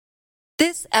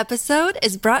This episode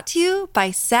is brought to you by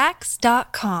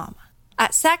Sax.com.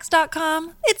 At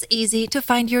Sax.com, it's easy to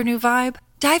find your new vibe.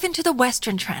 Dive into the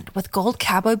Western trend with gold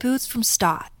cowboy boots from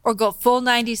Stott, or go full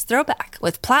 90s throwback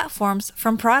with platforms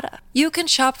from Prada. You can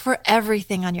shop for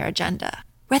everything on your agenda,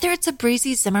 whether it's a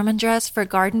breezy Zimmermann dress for a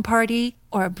garden party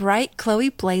or a bright Chloe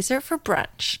blazer for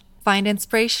brunch. Find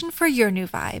inspiration for your new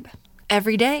vibe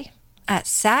every day at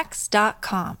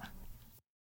Sax.com.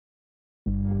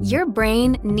 Your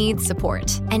brain needs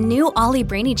support, and new Ollie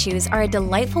Brainy Chews are a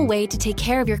delightful way to take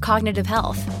care of your cognitive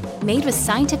health. Made with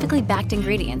scientifically backed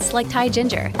ingredients like Thai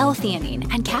ginger,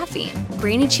 L-theanine, and caffeine,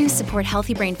 Brainy Chews support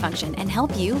healthy brain function and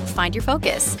help you find your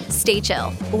focus, stay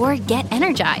chill, or get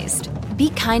energized.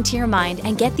 Be kind to your mind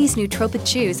and get these nootropic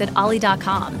chews at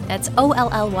ollie.com. That's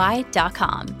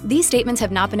OLLY.com. These statements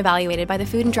have not been evaluated by the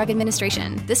Food and Drug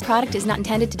Administration. This product is not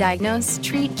intended to diagnose,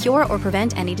 treat, cure, or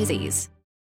prevent any disease.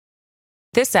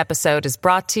 This episode is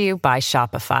brought to you by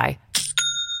Shopify.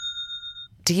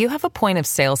 Do you have a point of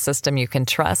sale system you can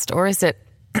trust, or is it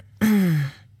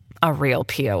a real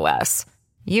POS?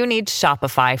 You need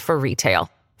Shopify for retail.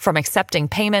 From accepting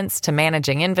payments to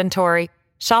managing inventory,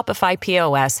 Shopify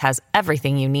POS has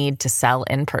everything you need to sell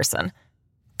in person.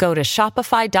 Go to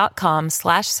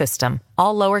shopify.com/system,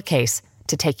 all lowercase,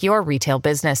 to take your retail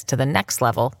business to the next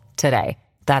level today.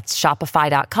 That's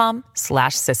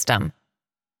shopify.com/system.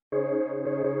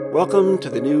 Welcome to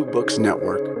the New Books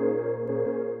Network.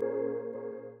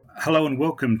 Hello and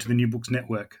welcome to the New Books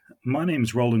Network. My name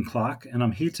is Roland Clark, and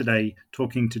I'm here today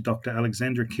talking to Dr.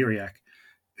 Alexandra Kiriak,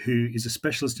 who is a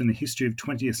specialist in the history of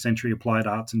 20th century applied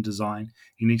arts and design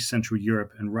in East Central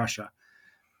Europe and Russia.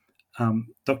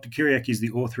 Dr. Kiriak is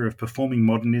the author of Performing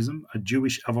Modernism, a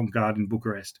Jewish Avant-Garde in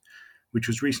Bucharest, which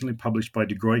was recently published by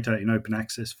De Gruyter in open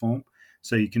access form,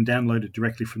 so you can download it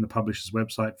directly from the publisher's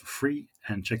website for free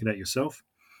and check it out yourself.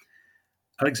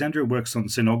 Alexandra works on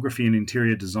scenography and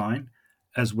interior design,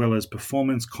 as well as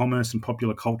performance, commerce, and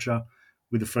popular culture,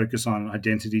 with a focus on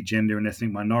identity, gender, and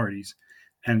ethnic minorities.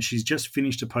 And she's just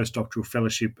finished a postdoctoral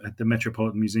fellowship at the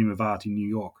Metropolitan Museum of Art in New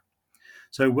York.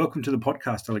 So welcome to the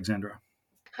podcast, Alexandra.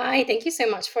 Hi, thank you so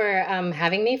much for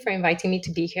having me, for inviting me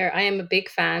to be here. I am a big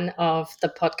fan of the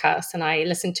podcast and I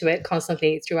listen to it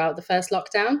constantly throughout the first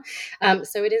lockdown.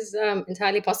 So it is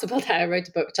entirely possible that I wrote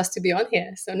a book just to be on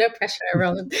here. So no pressure,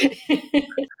 Roland.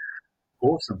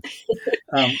 Awesome.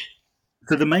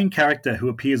 So the main character who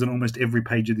appears on almost every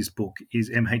page of this book is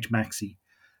M.H. Maxi.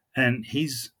 And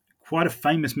he's quite a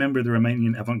famous member of the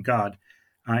Romanian avant-garde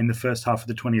in the first half of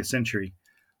the 20th century.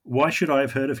 Why should I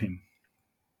have heard of him?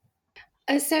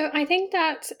 So I think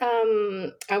that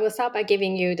I will start by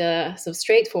giving you the sort of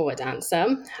straightforward answer,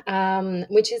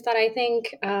 which is that I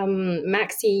think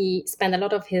Maxi spent a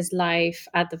lot of his life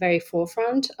at the very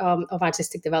forefront of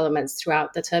artistic developments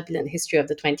throughout the turbulent history of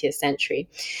the 20th century.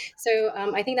 So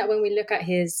I think that when we look at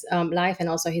his life and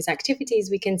also his activities,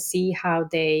 we can see how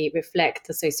they reflect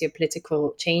the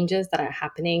socio-political changes that are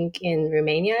happening in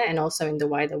Romania and also in the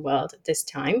wider world at this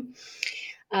time.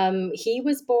 He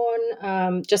was born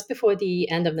just before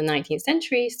the end of the 19th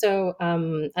century. So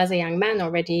as a young man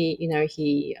already,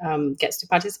 he gets to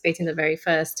participate in the very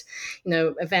first,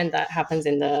 event that happens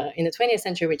in the 20th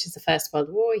century, which is the First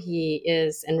World War. He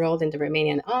is enrolled in the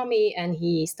Romanian army and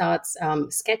he starts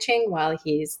sketching while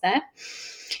he's there.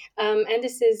 And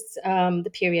this is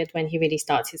the period when he really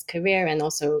starts his career and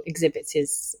also exhibits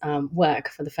his work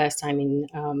for the first time in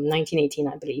 1918,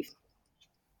 I believe.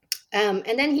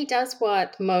 And then he does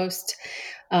what most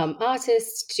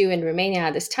artists do in Romania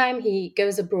at this time. He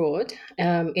goes abroad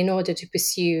in order to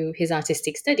pursue his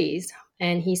artistic studies.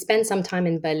 And he spent some time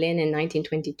in Berlin in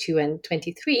 1922 and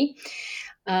 23.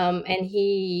 And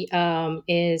he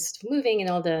is moving in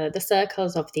all the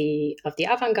circles of the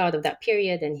avant-garde of that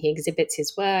period. And he exhibits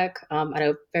his work at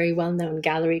a very well-known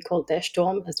gallery called Der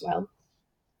Sturm as well.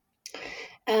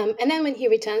 And then when he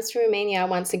returns to Romania,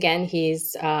 once again,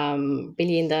 he's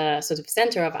really in the sort of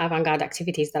center of avant-garde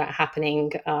activities that are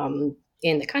happening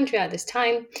in the country at this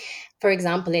time. For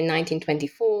example, in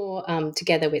 1924,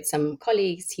 together with some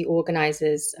colleagues, he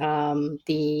organizes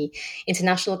the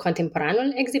International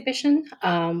Contemporaneul exhibition,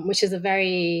 which is a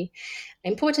very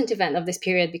important event of this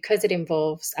period because it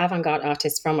involves avant-garde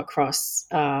artists from across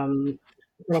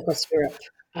Europe.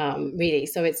 Really.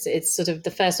 So it's sort of the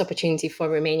first opportunity for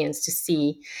Romanians to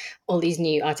see all these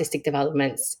new artistic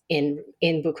developments in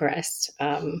Bucharest.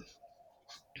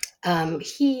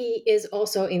 He is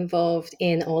also involved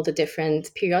in all the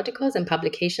different periodicals and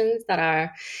publications that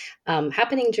are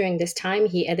happening during this time.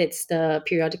 He edits the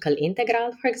periodical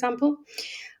Integral, for example.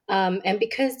 And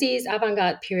because these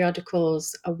avant-garde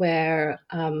periodicals were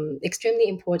extremely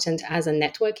important as a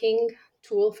networking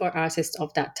tool for artists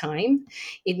of that time.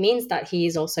 It means that he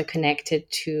is also connected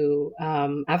to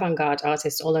avant-garde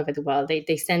artists all over the world.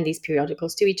 They send these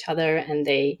periodicals to each other, and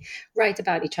they write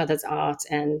about each other's art,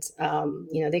 and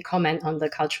they comment on the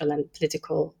cultural and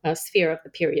political sphere of the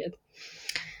period.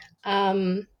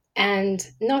 And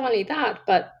not only that,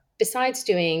 but besides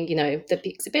doing, the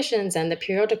exhibitions and the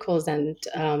periodicals and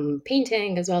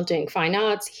painting as well, doing fine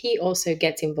arts, he also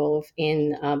gets involved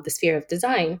in the sphere of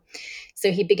design.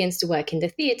 So he begins to work in the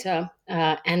theater,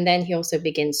 and then he also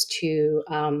begins to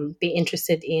be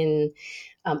interested in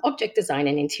object design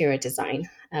and interior design.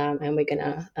 And we're going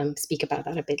to speak about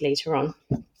that a bit later on.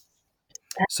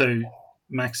 So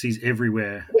Maxi's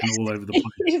everywhere and all over the place.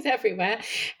 He's everywhere.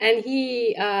 And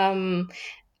he...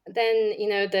 then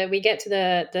we get to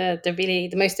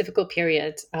the most difficult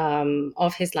period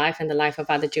of his life and the life of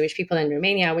other Jewish people in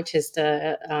Romania, which is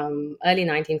the early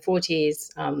 1940s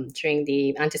during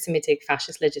the anti-Semitic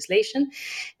fascist legislation.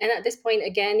 And at this point,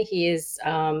 again, he is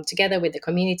together with the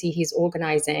community he's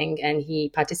organizing, and he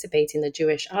participates in the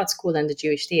Jewish art school and the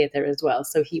Jewish theater as well.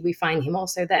 So we find him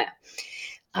also there.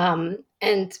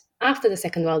 And after the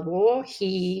Second World War,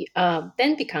 he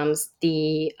then becomes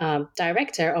the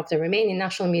director of the Romanian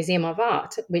National Museum of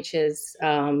Art, which is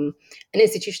an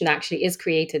institution that actually is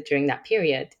created during that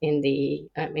period. I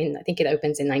think it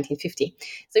opens in 1950.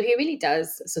 So he really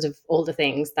does sort of all the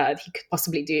things that he could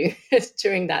possibly do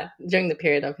during the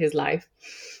period of his life.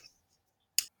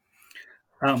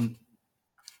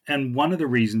 And one of the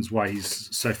reasons why he's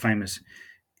so famous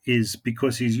is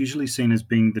because he's usually seen as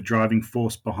being the driving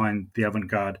force behind the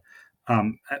avant-garde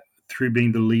through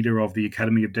being the leader of the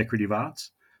Academy of Decorative Arts,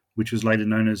 which was later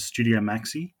known as Studio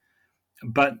Maxi.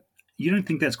 But you don't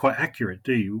think that's quite accurate,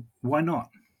 do you? Why not?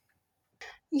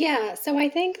 Yeah, so I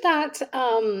think that,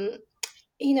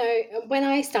 when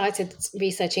I started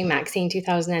researching Maxi in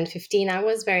 2015, I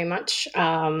was very much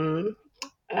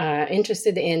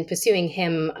interested in pursuing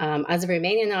him as a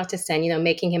Romanian artist and,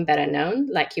 making him better known.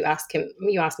 Like you asked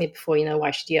me before,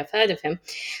 why should you have heard of him?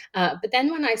 But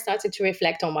then when I started to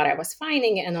reflect on what I was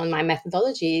finding and on my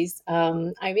methodologies,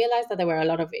 I realized that there were a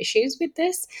lot of issues with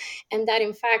this, and that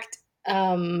in fact,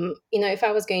 if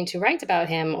I was going to write about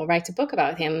him or write a book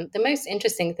about him, the most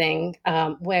interesting thing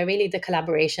were really the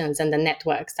collaborations and the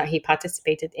networks that he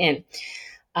participated in.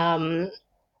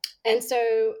 And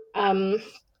so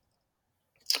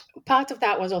part of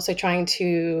that was also trying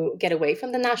to get away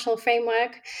from the national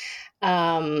framework,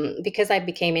 because I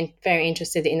became very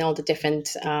interested in all the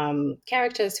different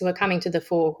characters who were coming to the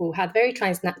fore, who had very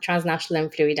transnational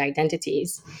and fluid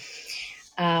identities.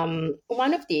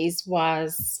 One of these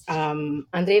was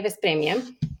Andrei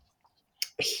Vespremie.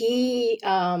 He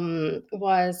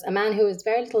was a man who was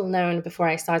very little known before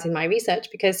I started my research,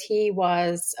 because he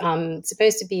was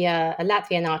supposed to be a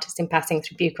Latvian artist in passing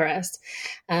through Bucharest.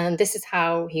 And this is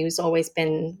how he was always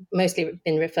mostly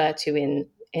been referred to in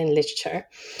literature.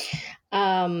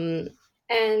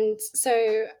 And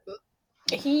so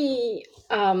we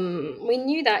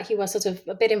knew that he was sort of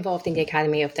a bit involved in the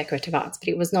Academy of Decorative Arts, but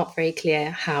it was not very clear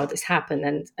how this happened,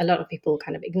 and a lot of people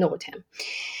kind of ignored him.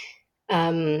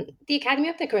 The Academy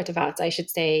of Decorative Arts, I should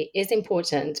say, is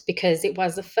important because it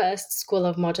was the first school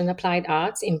of modern applied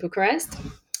arts in Bucharest,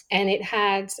 and it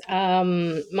had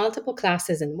multiple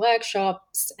classes and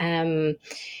workshops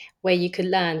where you could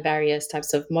learn various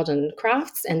types of modern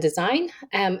crafts and design,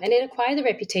 and it acquired the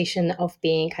reputation of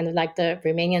being kind of like the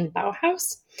Romanian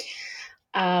Bauhaus.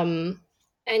 And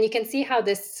you can see how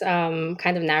this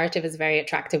kind of narrative is a very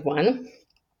attractive one,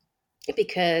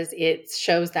 because it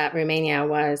shows that Romania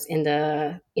was in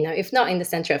the, if not in the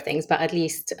center of things, but at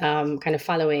least kind of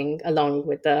following along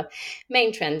with the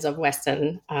main trends of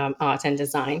Western art and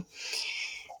design.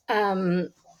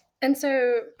 And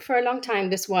so for a long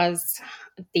time, this was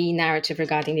the narrative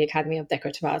regarding the Academy of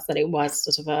Decorative Arts, that it was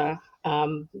sort of a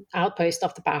outpost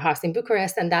of the Bauhaus in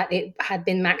Bucharest, and that it had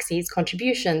been Maxi's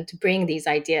contribution to bring these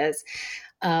ideas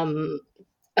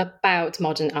about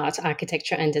modern art,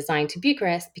 architecture, and design to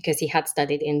Bucharest, because he had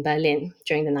studied in Berlin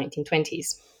during the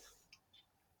 1920s.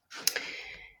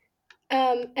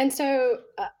 And so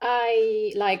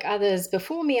I, like others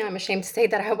before me, I'm ashamed to say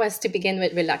that I was to begin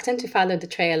with reluctant to follow the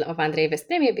trail of Andrei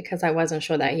Vespremie, because I wasn't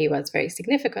sure that he was very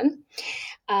significant.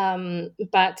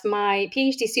 But my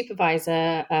PhD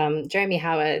supervisor, Jeremy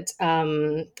Howard,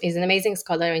 is an amazing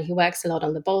scholar, and he works a lot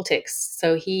on the Baltics.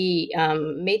 So he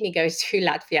made me go to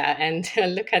Latvia and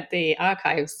look at the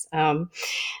archives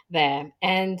there.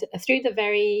 And through the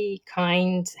very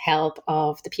kind help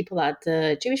of the people at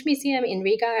the Jewish Museum in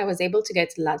Riga, I was able to go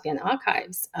to the Latvian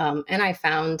archives, and I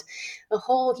found a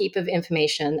whole heap of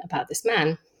information about this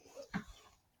man.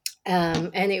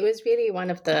 And it was really one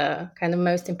of the kind of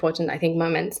most important, I think,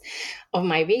 moments of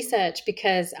my research,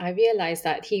 because I realized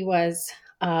that he was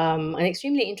an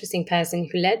extremely interesting person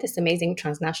who led this amazing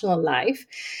transnational life.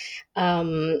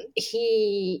 So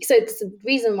it's the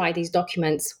reason why these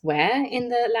documents were in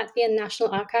the Latvian National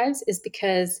Archives is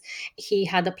because he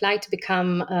had applied to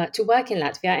work in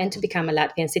Latvia and to become a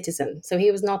Latvian citizen. So he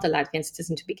was not a Latvian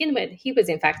citizen to begin with. He was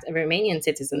in fact a Romanian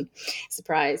citizen.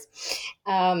 Surprise.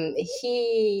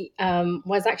 He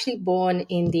was actually born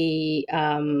in the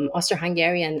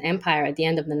Austro-Hungarian Empire at the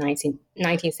end of the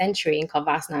 19th century in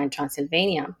Covasna in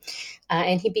Transylvania.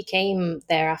 And he became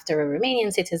thereafter a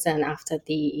Romanian citizen after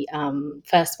the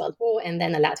First World War, and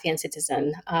then a Latvian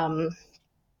citizen. And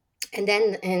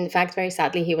then, in fact, very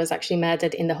sadly, he was actually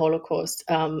murdered in the Holocaust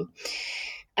in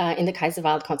the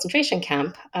Kaiserwald concentration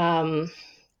camp. I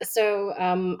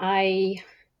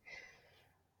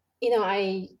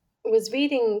was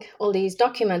reading all these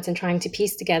documents and trying to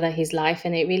piece together his life,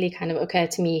 and it really kind of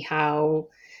occurred to me how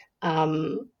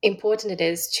important it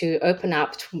is to open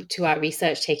up to our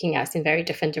research taking us in very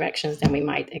different directions than we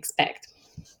might expect.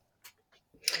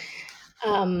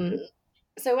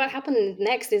 So what happened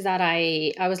next is that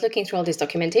I was looking through all this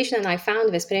documentation, and I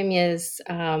found Veszprémie's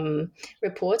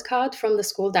report card from the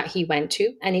school that he went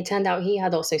to, and it turned out he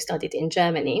had also studied in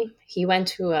Germany. He went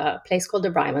to a place called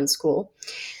the Reimann School,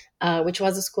 which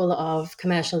was a school of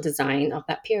commercial design of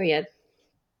that period.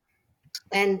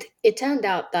 And it turned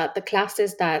out that the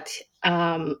classes that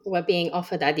were being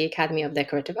offered at the Academy of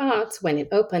Decorative Arts when it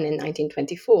opened in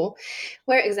 1924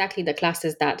 were exactly the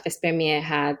classes that Veszprémie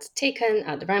had taken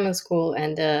at the Reimann School,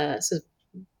 and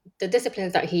the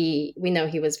disciplines that we know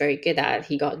he was very good at,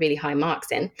 he got really high marks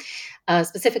in,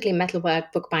 specifically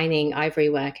metalwork, bookbinding, ivory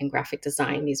work, and graphic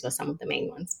design. These were some of the main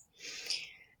ones.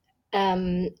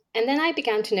 And then I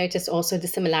began to notice also the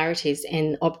similarities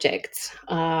in objects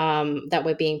that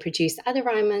were being produced at the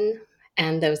Reimann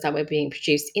and those that were being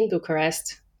produced in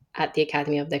Bucharest at the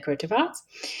Academy of Decorative Arts.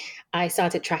 I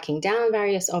started tracking down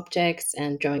various objects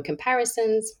and drawing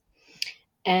comparisons.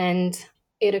 And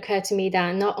it occurred to me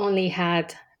that not only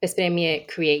had Veszprémie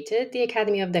created the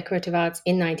Academy of Decorative Arts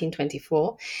in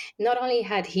 1924, not only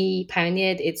had he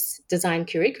pioneered its design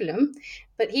curriculum,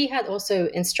 but he had also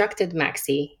instructed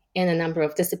Maxi in a number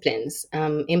of disciplines,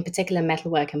 in particular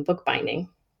metalwork and bookbinding.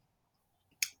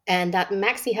 And that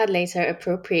Maxi had later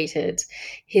appropriated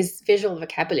his visual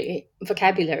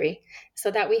vocabulary so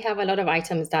that we have a lot of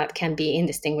items that can be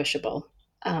indistinguishable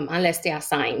unless they are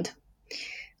signed.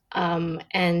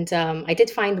 I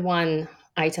did find one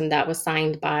item that was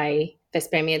signed by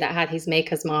Veszprémie that had his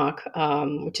maker's mark,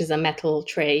 which is a metal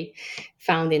tray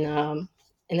found in a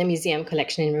museum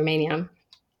collection in Romania.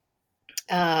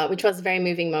 Which was a very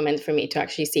moving moment for me to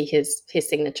actually see his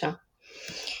signature.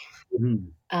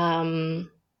 Mm-hmm.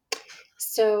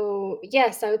 So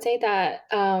yes, I would say that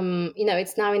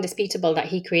it's now indisputable that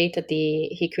he created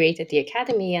the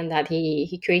academy, and that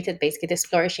he created basically this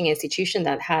flourishing institution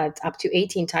that had up to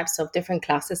 18 types of different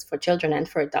classes for children and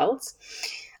for adults.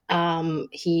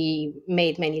 He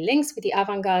made many links with the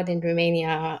avant-garde in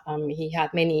Romania. He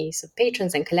had many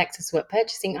patrons and collectors who were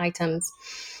purchasing items.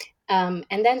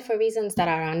 And then, for reasons that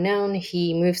are unknown,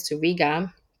 he moves to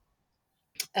Riga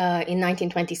in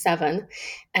 1927.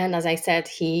 And as I said,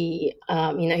 he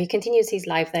continues his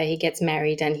life there. He gets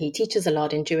married and he teaches a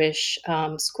lot in Jewish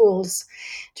schools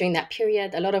during that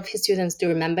period. A lot of his students do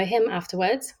remember him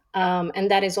afterwards. And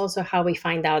that is also how we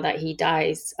find out that he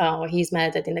dies or he's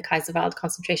murdered in the Kaiserwald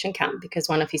concentration camp, because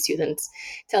one of his students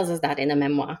tells us that in a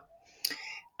memoir.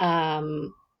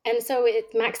 And so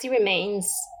Maxi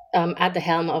remains at the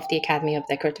helm of the Academy of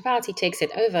Decorative Arts. He takes it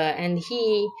over, and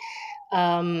he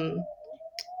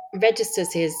registers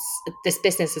this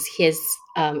business as his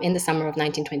in the summer of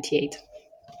 1928.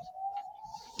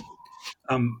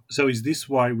 So is this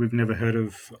why we've never heard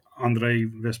of Andrei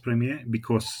Veszprémie?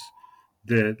 Because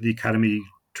the Academy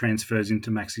transfers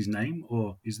into Maxi's name,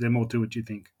 or is there more to it, do you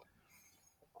think?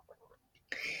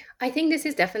 I think this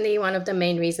is definitely one of the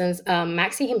main reasons.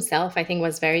 Maxi himself, I think,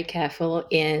 was very careful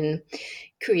in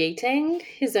creating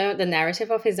the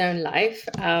narrative of his own life.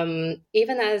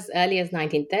 Even as early as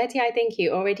 1930, I think he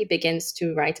already begins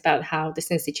to write about how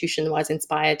this institution was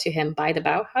inspired to him by the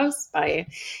Bauhaus, by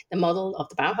the model of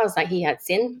the Bauhaus that he had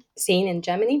seen in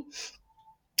Germany.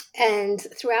 And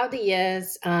throughout the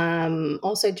years,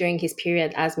 also during his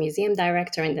period as museum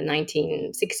director in the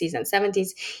 1960s and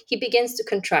 70s, he begins to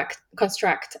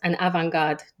construct an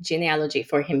avant-garde genealogy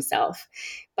for himself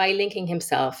by linking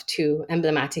himself to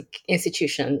emblematic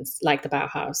institutions like the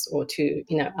Bauhaus or to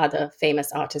other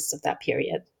famous artists of that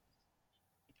period.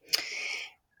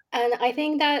 And I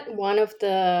think that one of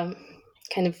the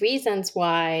kind of reasons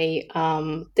why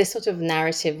this sort of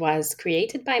narrative was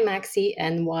created by Maxi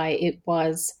and why it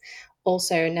was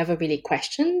also never really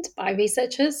questioned by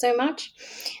researchers so much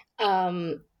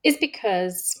is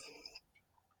because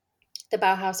the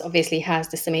Bauhaus obviously has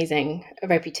this amazing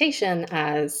reputation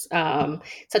as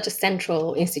such a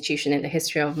central institution in the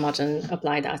history of modern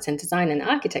applied arts and design and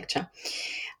architecture.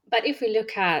 But if we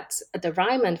look at the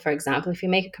Reimann, for example, if we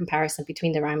make a comparison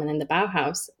between the Reimann and the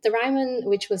Bauhaus, the Reimann,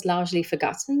 which was largely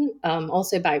forgotten,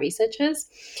 also by researchers,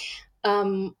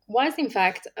 was in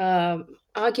fact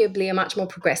arguably a much more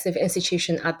progressive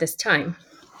institution at this time.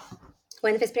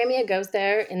 When Vespremia goes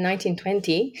there in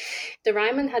 1920, the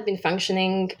Reimann had been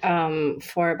functioning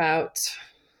for about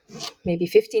maybe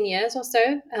 15 years or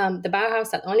so. The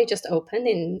Bauhaus had only just opened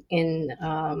in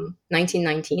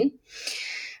 1919.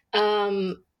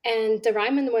 And the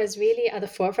Reimann was really at the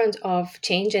forefront of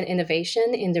change and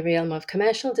innovation in the realm of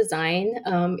commercial design.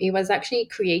 It was actually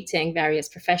creating various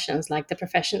professions, like the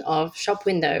profession of shop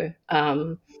window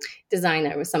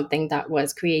designer was something that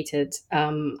was created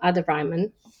at the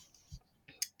Reimann.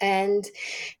 And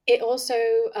it also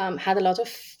had a lot of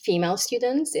female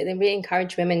students. It really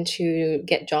encouraged women to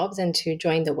get jobs and to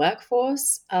join the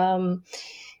workforce.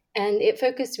 And it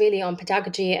focused really on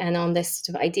pedagogy and on this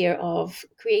sort of idea of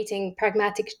creating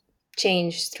pragmatic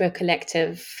change through a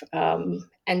collective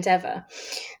endeavor.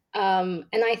 And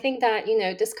I think that,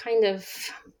 this kind of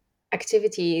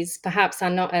activities perhaps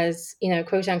are not as,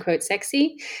 quote unquote,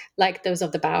 sexy like those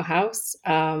of the Bauhaus,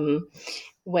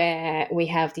 where we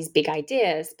have these big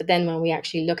ideas. But then when we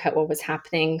actually look at what was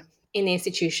happening in the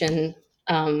institution,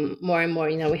 more and more,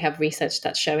 we have research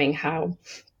that's showing how,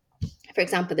 for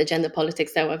example, the gender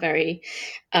politics that were very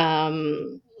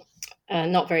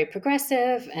not very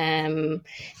progressive, and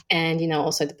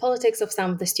also the politics of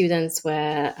some of the students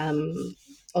were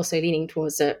also leaning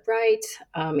towards the right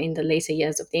in the later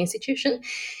years of the institution.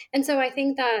 And so I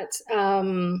think that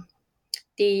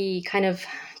the kind of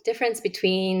difference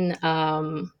between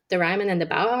the Reimann and the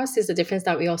Bauhaus is the difference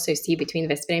that we also see between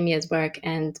Vespremia's work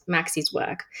and Maxi's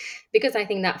work, because I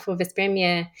think that for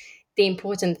Vespremia, the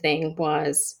important thing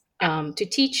was to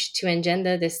teach, to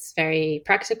engender this very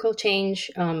practical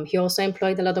change. He also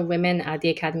employed a lot of women at the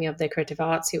Academy of Decorative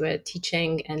Arts who were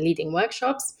teaching and leading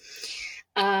workshops.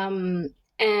 And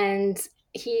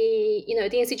he,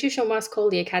 the institution was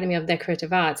called the Academy of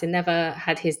Decorative Arts. It never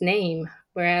had his name.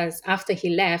 Whereas after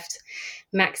he left,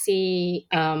 Maxi,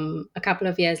 a couple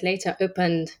of years later,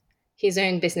 opened his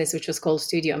own business, which was called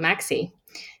Studio Maxi.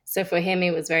 So for him,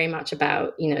 it was very much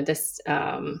about, this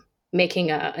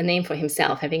making a name for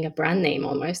himself, having a brand name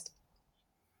almost.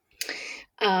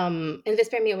 And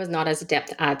Vespremia was not as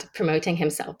adept at promoting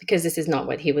himself because this is not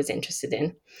what he was interested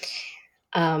in.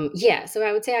 So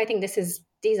I would say I think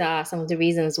these are some of the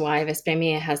reasons why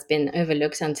Vespremia has been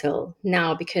overlooked until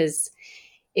now, because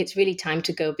it's really time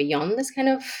to go beyond this kind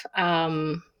of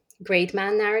great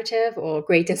man narrative or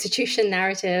great institution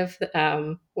narrative,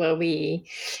 where we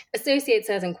associate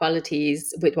certain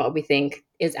qualities with what we think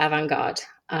is avant-garde,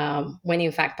 when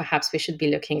in fact perhaps we should be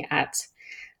looking at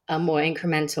more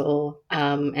incremental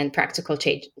and practical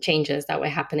changes that were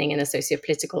happening in a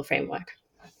socio-political framework.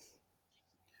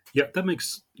 Yeah, that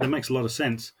makes a lot of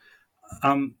sense.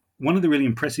 One of the really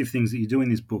impressive things that you do in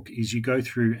this book is you go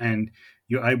through and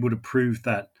you're able to prove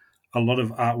that a lot of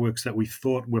artworks that we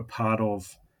thought were part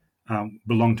of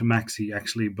belong to Maxi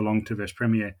actually belong to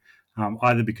Vespremia,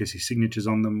 either because his signature's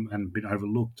on them and been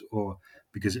overlooked or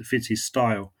because it fits his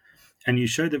style. And you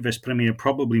show that Vespremia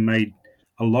probably made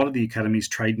a lot of the Academy's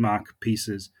trademark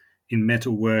pieces in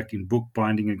metalwork, in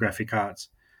bookbinding and graphic arts.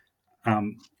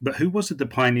 But who was it that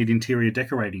pioneered interior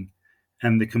decorating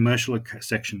and the commercial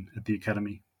section at the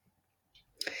Academy?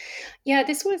 Yeah,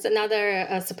 this was another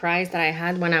surprise that I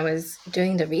had when I was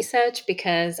doing the research,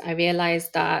 because I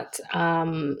realized that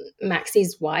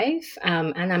Maxi's wife,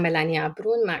 Anna Melania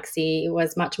Brun-Maxi,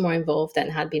 was much more involved than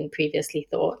had been previously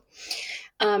thought.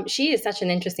 She is such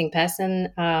an interesting person.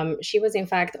 She was, in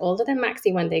fact, older than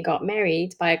Maxi when they got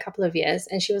married by a couple of years,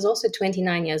 and she was also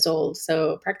 29 years old,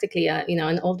 so practically,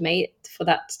 an old maid for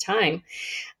that time.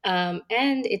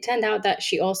 And it turned out that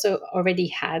she also already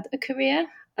had a career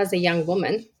as a young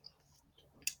woman.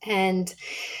 And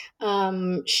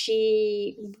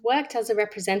she worked as a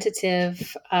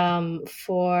representative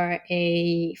for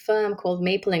a firm called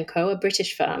Maple & Co., a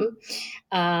British firm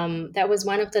that was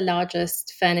one of the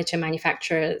largest furniture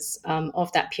manufacturers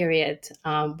of that period,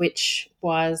 which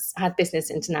had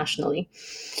business internationally.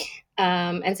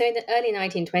 And so in the early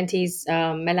 1920s,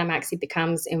 Mela Maxi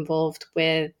becomes involved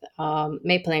with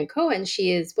Maple & Co. And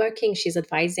she's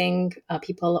advising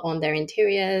people on their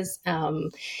interiors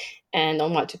and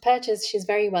on what to purchase. She's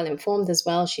very well informed as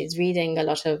well. She's reading a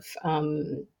lot of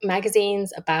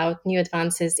magazines about new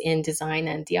advances in design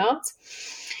and the arts.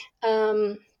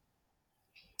 And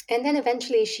then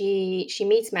eventually she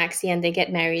meets Maxi and they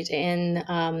get married in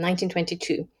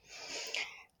 1922.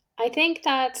 I think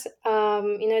that,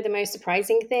 the most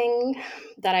surprising thing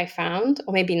that I found,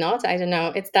 or maybe not, I don't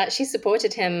know, it's that she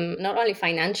supported him not only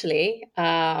financially,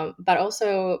 but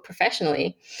also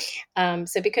professionally.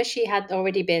 So because she had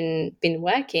already been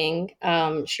working,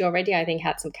 she already, I think,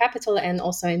 had some capital. And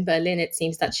also in Berlin, it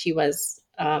seems that she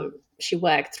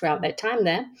worked throughout that time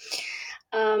there.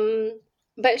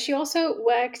 But she also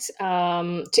worked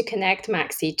to connect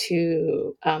Maxi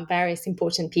to various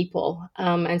important people.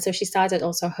 And so she started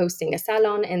also hosting a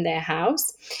salon in their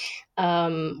house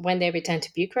when they returned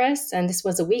to Bucharest. And this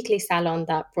was a weekly salon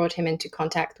that brought him into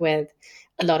contact with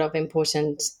a lot of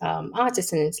important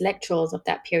artists and intellectuals of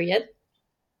that period.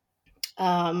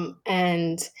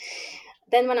 And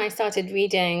then when I started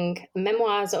reading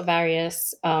memoirs of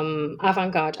various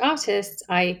avant-garde artists,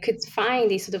 I could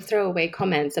find these sort of throwaway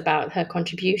comments about her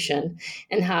contribution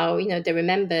and how, they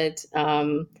remembered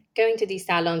going to these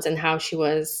salons and how she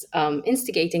was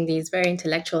instigating these very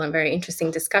intellectual and very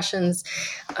interesting discussions,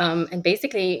 and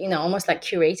basically, almost like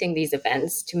curating these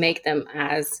events to make them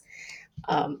as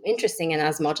interesting and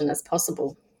as modern as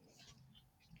possible.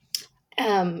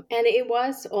 And it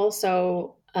was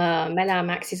also Mela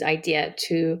Maxi's idea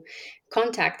to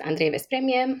contact Andrei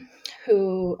Vespremie,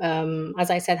 who, as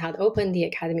I said, had opened the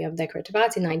Academy of Decorative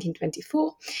Arts in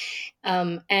 1924.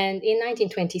 And in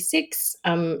 1926,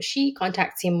 she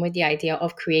contacts him with the idea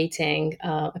of creating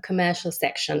a commercial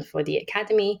section for the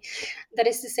Academy. That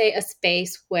is to say, a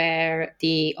space where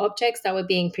the objects that were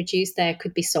being produced there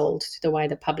could be sold to the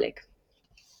wider public.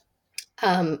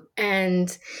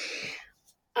 And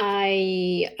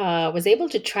I was able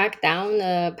to track down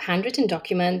a handwritten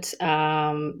document,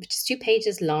 which is 2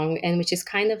 pages long, and which is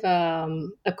kind of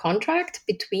a contract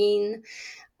between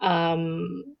Vespremie,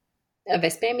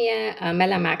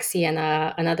 Mela Maxi, and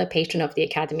another patron of the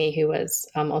Academy who was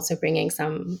also bringing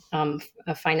some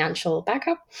financial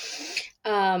backup.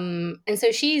 And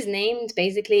so she is named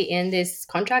basically in this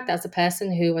contract as the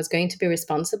person who was going to be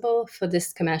responsible for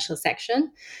this commercial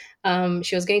section.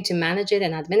 She was going to manage it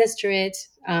and administer it.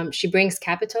 She brings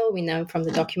capital. We know from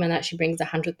the document that she brings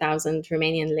 100,000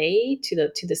 Romanian lei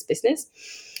to this business.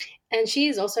 And she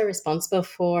is also responsible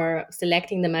for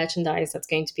selecting the merchandise that's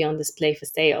going to be on display for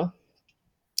sale.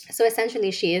 So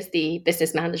essentially, she is the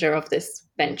business manager of this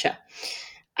venture.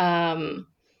 And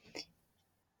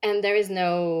there is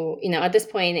no, at this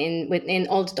point in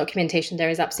all the documentation, there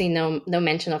is absolutely no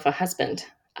mention of her husband.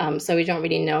 So we don't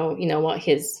really know, what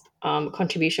his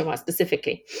contribution was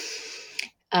specifically.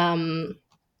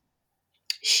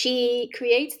 She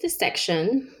creates this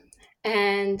section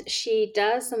and she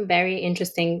does some very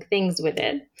interesting things with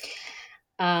it.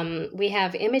 We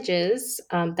have images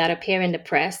that appear in the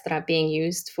press that are being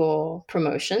used for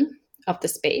promotion of the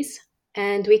space.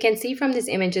 And we can see from these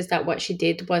images that what she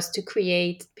did was to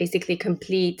create basically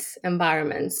complete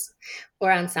environments,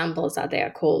 or ensembles as they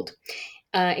are called,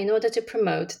 in order to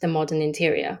promote the modern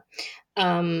interior.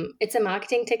 It's a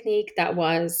marketing technique that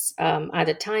was at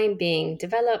the time being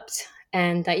developed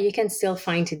and that you can still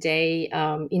find today.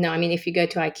 If you go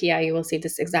to IKEA, you will see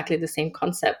this exactly the same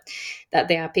concept, that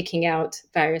they are picking out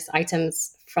various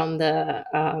items from the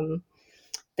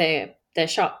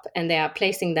shop and they are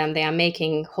placing them, they are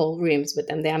making whole rooms with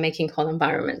them, they are making whole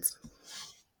environments.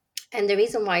 And the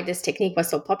reason why this technique was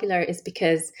so popular is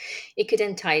because it could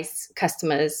entice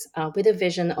customers with a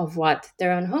vision of what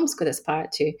their own homes could aspire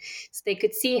to. So they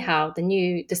could see how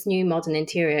this new modern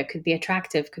interior could be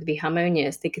attractive, could be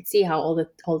harmonious. They could see how all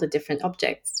the different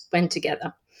objects went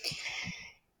together.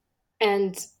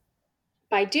 And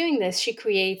by doing this, she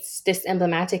creates this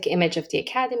emblematic image of the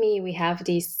Academy. We have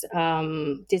these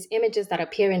images that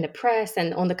appear in the press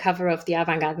and on the cover of the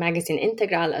avant-garde magazine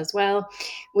Integral as well,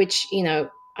 which,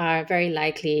 are very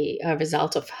likely a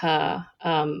result of her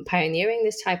pioneering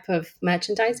this type of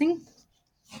merchandising.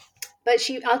 But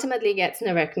she ultimately gets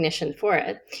no recognition for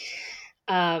it.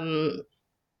 And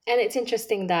it's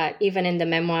interesting that even in the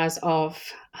memoirs of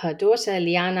her daughter,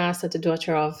 Liana, so the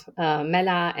daughter of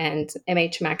Mela and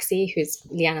M.H. Maxi, who's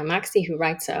Liana Maxi, who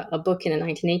writes a book in the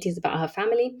 1980s about her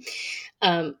family,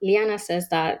 Liana says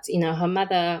that, her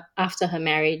mother, after her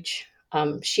marriage,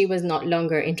 she was not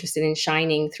longer interested in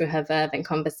shining through her verve and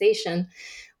conversation,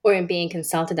 or in being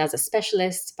consulted as a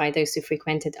specialist by those who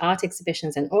frequented art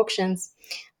exhibitions and auctions.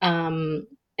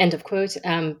 End of quote.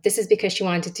 This is because she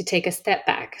wanted to take a step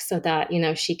back so that,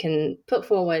 she can put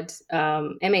forward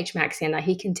MH Maxi and that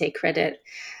he can take credit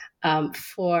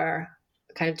for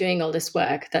kind of doing all this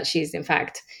work, that she's in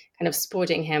fact kind of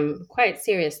supporting him quite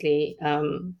seriously,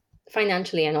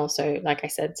 financially, and also, like I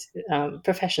said,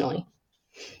 professionally.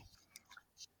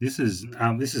 This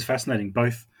is fascinating,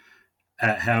 both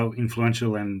how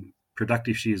influential and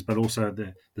productive she is, but also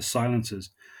the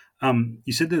silences.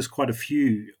 You said there's quite a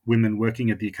few women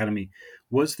working at the Academy.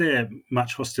 Was there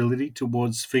much hostility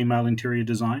towards female interior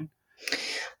design?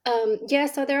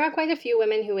 So there are quite a few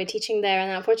women who were teaching there,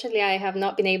 and unfortunately I have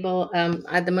not been able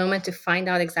at the moment to find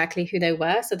out exactly who they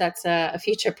were. So that's a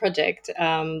future project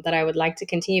that I would like to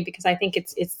continue, because I think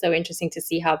it's so interesting to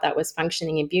see how that was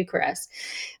functioning in Bucharest.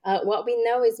 What we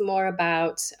know is more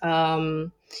about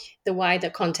the wider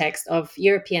context of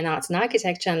European arts and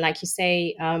architecture. And like you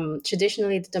say,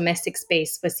 traditionally the domestic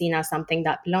space was seen as something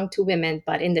that belonged to women,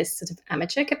 but in this sort of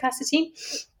amateur capacity.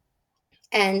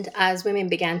 And as women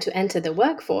began to enter the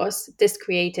workforce, this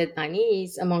created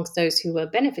unease amongst those who were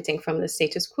benefiting from the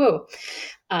status quo,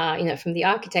 from the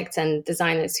architects and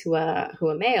designers who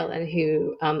were male and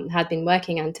who had been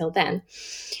working until then.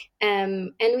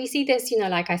 And we see this,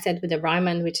 like I said, with the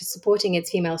Ryman, which is supporting its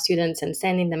female students and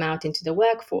sending them out into the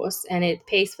workforce. And it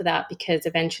pays for that because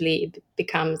eventually it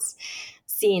becomes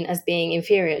seen as being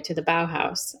inferior to the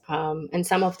Bauhaus. And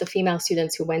some of the female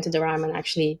students who went to the Ryman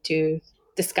actually do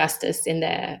discuss this in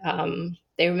their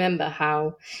they remember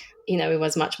how it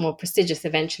was much more prestigious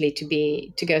eventually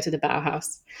to go to the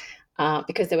Bauhaus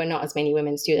because there were not as many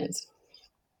women students.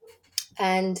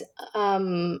 And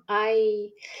I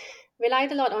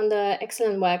relied a lot on the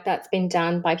excellent work that's been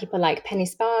done by people like Penny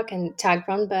Spark and Tag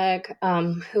Ronberg,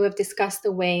 who have discussed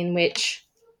the way in which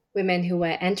women who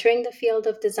were entering the field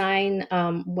of design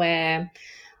were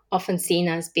often seen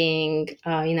as being,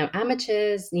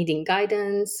 amateurs, needing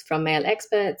guidance from male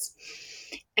experts.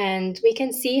 And we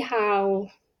can see how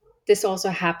this also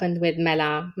happened with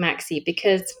Mela Maxi,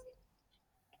 because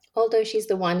although she's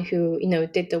the one who,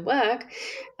 did the work,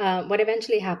 what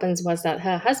eventually happens was that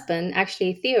her husband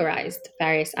actually theorized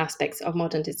various aspects of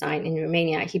modern design in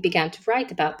Romania. He began to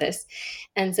write about this.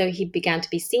 And so he began to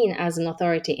be seen as an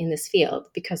authority in this field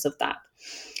because of that.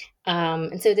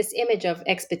 And so this image of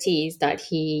expertise that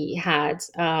he had,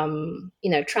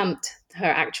 trumped her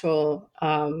actual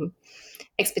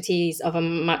expertise of a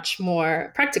much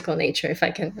more practical nature, if I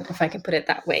can put it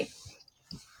that way.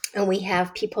 And we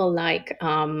have people like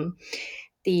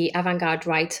the avant-garde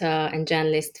writer and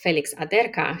journalist Felix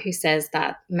Aderca, who says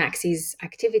that Maxi's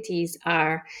activities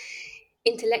are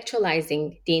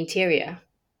intellectualizing the interior,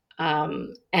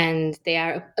 and they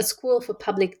are a school for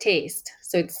public taste.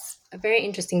 So it's a very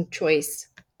interesting choice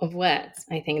of words,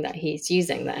 I think, that he's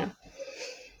using there.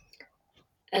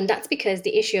 And that's because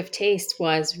the issue of taste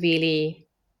was really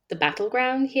the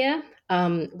battleground here.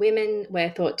 Women were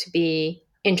thought to be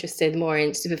interested more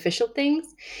in superficial things,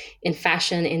 in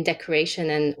fashion, in decoration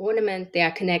and ornament. They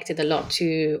are connected a lot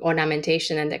to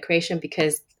ornamentation and decoration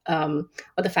because of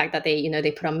the fact that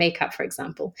they put on makeup, for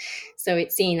example. So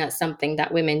it's seen as something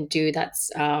that women do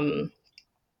that's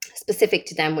specific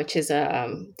to them, which is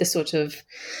the sort of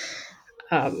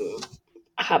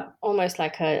almost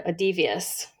like a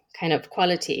devious kind of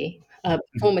quality,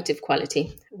 formative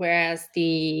quality. Whereas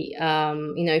the,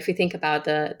 if you think about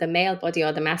the male body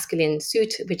or the masculine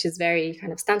suit, which is very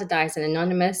kind of standardized and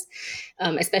anonymous,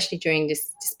 especially during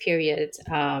this period,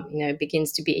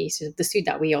 begins to be sort of the suit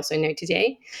that we also know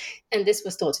today. And this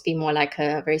was thought to be more like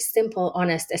a very simple,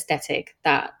 honest aesthetic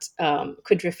that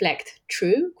could reflect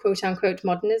true, quote unquote,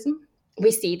 modernism.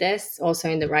 We see this also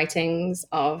in the writings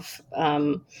of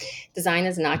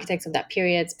designers and architects of that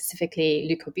period, specifically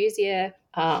Le Corbusier,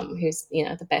 who's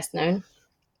the best known.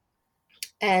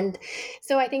 And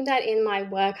so I think that in my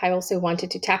work, I also wanted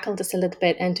to tackle this a little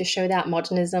bit and to show that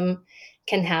modernism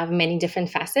can have many different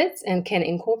facets and can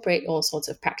incorporate all sorts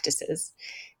of practices.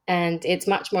 And it's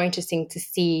much more interesting to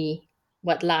see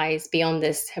what lies beyond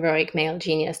this heroic male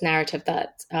genius narrative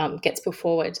that gets put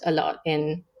forward a lot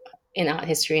in art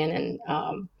history and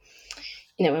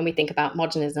when we think about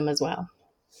modernism as well.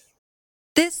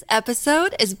 This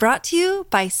episode is brought to you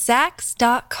by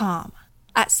Saks.com.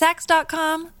 At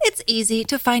Saks.com, it's easy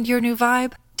to find your new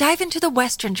vibe. Dive into the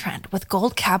Western trend with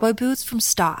gold cowboy boots from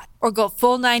Stott, or go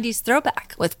full 90s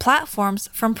throwback with platforms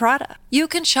from Prada. You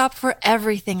can shop for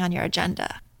everything on your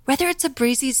agenda, whether it's a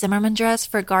breezy Zimmermann dress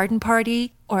for a garden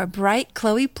party or a bright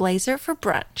Chloe blazer for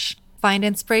brunch. Find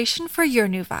inspiration for your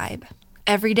new vibe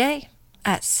every day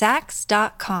at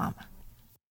Saks.com.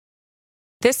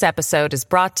 This episode is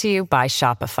brought to you by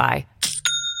Shopify.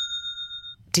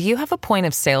 Do you have a point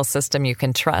of sale system you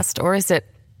can trust, or is it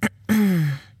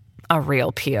a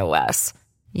real POS?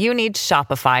 You need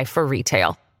Shopify for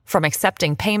retail. From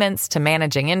accepting payments to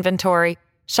managing inventory,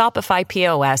 Shopify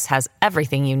POS has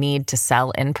everything you need to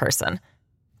sell in person.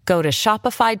 Go to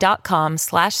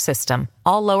shopify.com/system,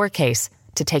 all lowercase,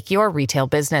 to take your retail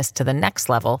business to the next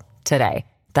level today.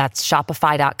 That's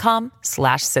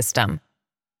shopify.com/system.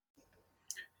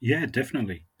 Yeah,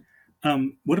 definitely.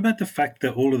 What about the fact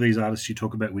that all of these artists you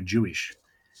talk about were Jewish?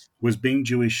 Was being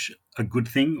Jewish a good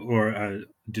thing, or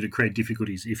did it create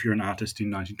difficulties if you're an artist in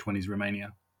 1920s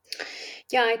Romania?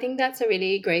 Yeah, I think that's a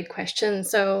really great question.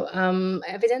 So,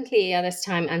 evidently, at this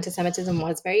time, anti-Semitism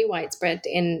was very widespread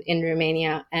in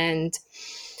Romania, and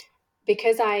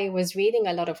because I was reading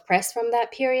a lot of press from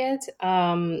that period,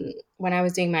 when I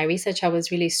was doing my research, I was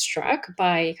really struck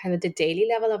by kind of the daily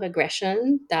level of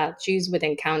aggression that Jews would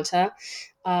encounter.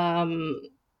 Um,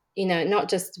 not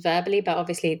just verbally, but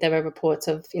obviously there were reports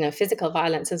of, physical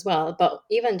violence as well, but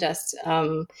even just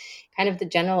kind of the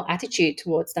general attitude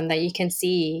towards them that you can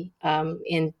see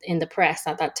in the press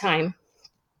at that time.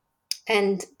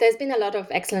 And there's been a lot of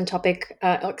excellent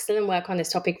work on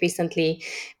this topic recently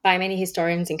by many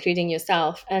historians, including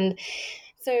yourself. And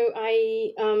so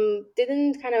I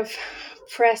didn't kind of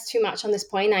press too much on this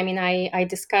point. I mean, I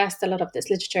discussed a lot of this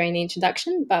literature in the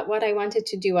introduction, but what I wanted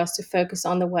to do was to focus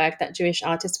on the work that Jewish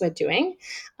artists were doing,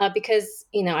 because,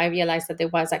 I realized that there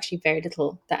was actually very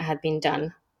little that had been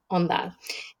done on that.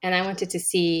 And I wanted to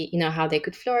see, how they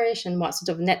could flourish and what sort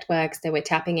of networks they were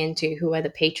tapping into, who were the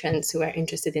patrons who were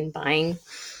interested in buying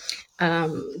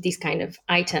these kind of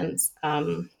items.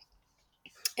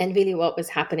 And really what was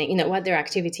happening, what their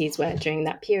activities were during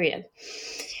that period.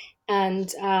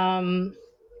 And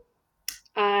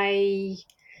I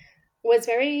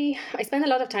spent a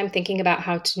lot of time thinking about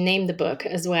how to name the book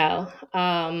as well,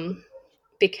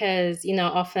 because,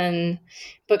 often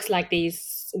books like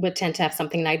these would tend to have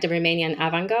something like the Romanian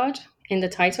avant-garde in the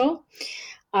title.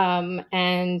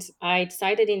 And I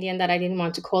decided in the end that I didn't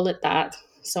want to call it that.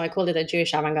 So I called it a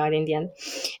Jewish avant-garde in the end.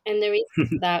 And the reason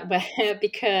for that were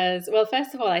because, well,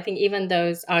 first of all, I think even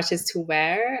those artists who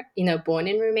were, born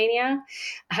in Romania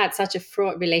had such a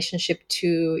fraught relationship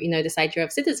to, this idea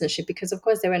of citizenship, because of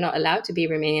course they were not allowed to be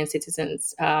Romanian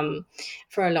citizens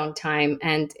for a long time.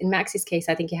 And in Maxi's case,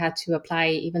 I think he had to apply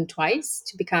even twice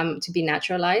to be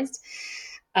naturalized.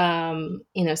 So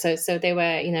they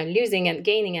were, losing and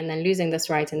gaining and then losing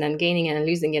this right and then gaining and then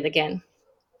losing it again.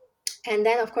 And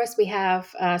then, of course, we have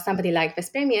somebody like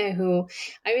Vespremie, who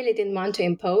I really didn't want to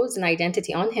impose an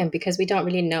identity on him, because we don't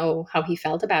really know how he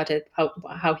felt about it,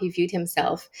 how he viewed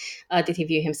himself. Did he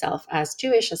view himself as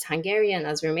Jewish, as Hungarian,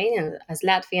 as Romanian, as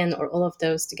Latvian, or all of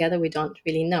those together? We don't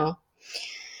really know.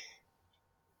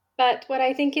 But what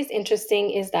I think is interesting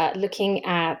is that looking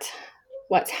at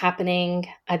what's happening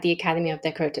at the Academy of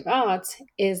Decorative Arts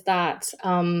is that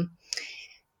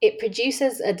it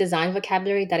produces a design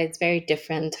vocabulary that is very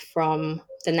different from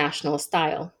the national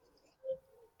style.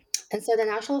 And so the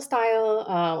national style,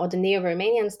 or the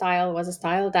Neo-Romanian style, was a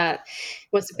style that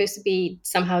was supposed to be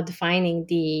somehow defining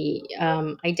the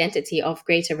identity of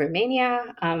Greater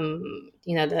Romania,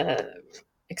 the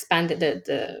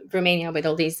Romania with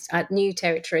all these new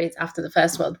territories after the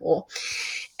First World War.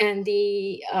 And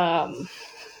the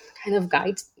kind of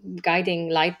guiding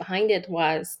light behind it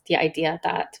was the idea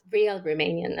that real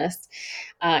Romanianness,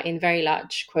 in very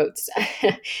large quotes,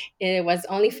 it was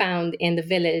only found in the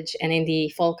village and in the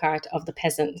folk art of the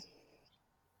peasant.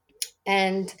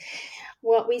 And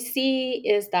what we see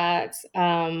is that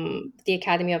the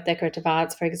Academy of Decorative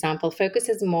Arts, for example,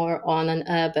 focuses more on an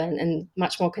urban and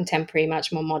much more contemporary,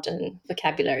 much more modern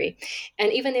vocabulary.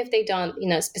 And even if they don't,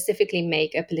 specifically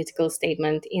make a political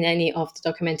statement in any of the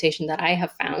documentation that I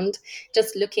have found,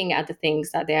 just looking at the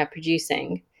things that they are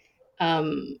producing,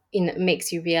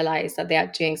 makes you realize that they are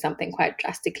doing something quite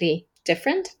drastically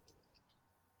different.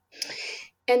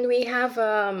 And we have,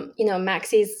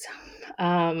 Maxi's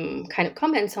kind of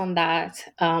comments on that,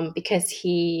 because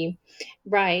he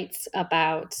writes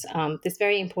about this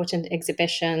very important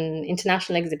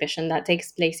international exhibition that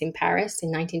takes place in Paris in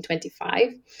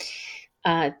 1925,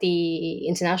 the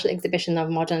International Exhibition of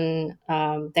Modern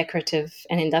Decorative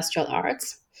and Industrial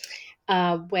Arts,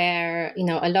 where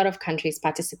a lot of countries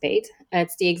participate.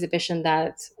 It's the exhibition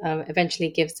that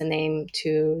eventually gives the name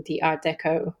to the Art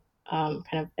Deco kind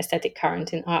of aesthetic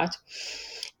current in art.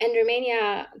 And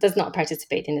Romania does not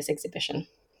participate in this exhibition.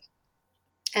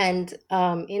 And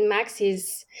in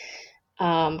Maxi's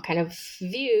kind of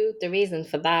view, the reason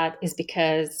for that is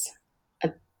because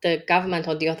the government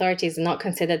or the authorities did not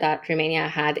consider that Romania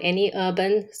had any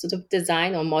urban sort of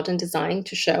design or modern design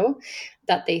to show,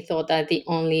 that they thought that the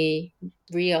only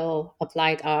real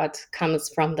applied art comes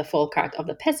from the folk art of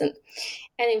the peasant.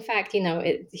 And in fact,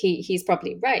 he's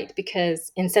probably right,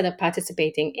 because instead of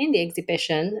participating in the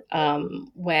exhibition,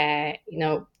 where,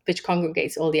 which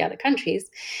congregates all the other countries,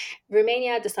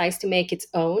 Romania decides to make its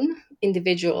own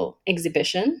individual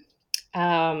exhibition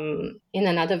in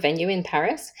another venue in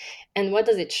Paris. And what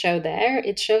does it show there?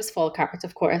 It shows folk art,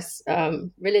 of course,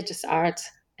 religious art,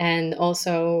 and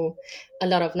also a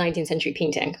lot of 19th century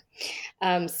painting.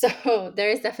 So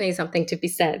there is definitely something to be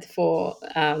said for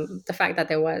the fact that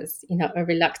there was, a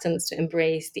reluctance to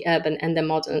embrace the urban and the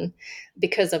modern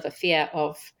because of a fear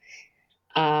of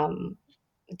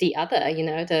the other,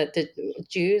 the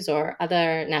Jews or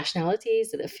other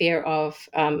nationalities, the fear of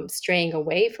straying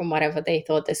away from whatever they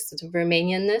thought this sort of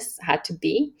Romanianness had to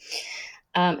be.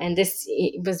 And this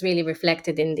was really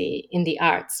reflected in the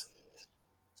arts.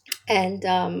 And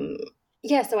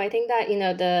so I think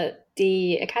that,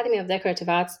 the Academy of Decorative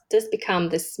Arts does become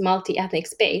this multi-ethnic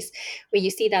space where you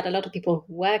see that a lot of people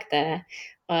who work there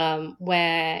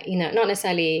were, not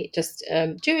necessarily just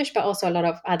Jewish, but also a lot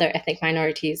of other ethnic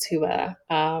minorities who were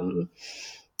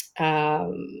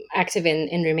active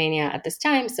in Romania at this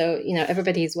time. So,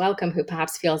 everybody is welcome who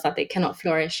perhaps feels that they cannot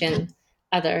flourish in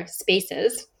other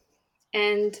spaces.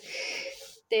 And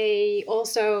they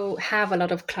also have a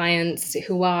lot of clients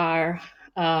who are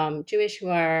Jewish, who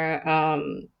are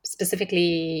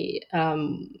specifically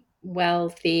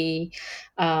wealthy,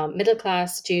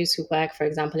 middle-class Jews who work, for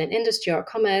example, in industry or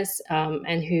commerce,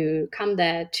 and who come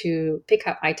there to pick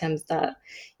up items that,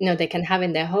 they can have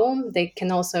in their home. They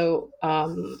can also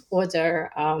order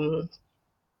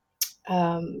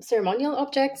ceremonial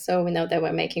objects. So we know they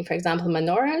were making, for example,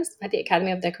 menorahs at the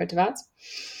Academy of Decorative Arts.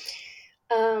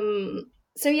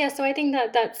 So I think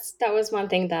that was one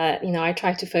thing that, I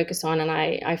tried to focus on, and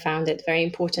I found it very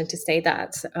important to say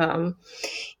that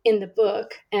in the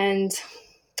book. And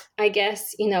I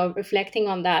guess, reflecting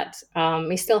on that,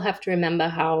 we still have to remember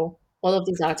how all of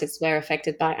these artists were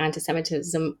affected by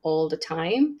anti-Semitism all the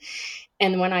time.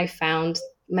 And when I found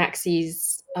Maxi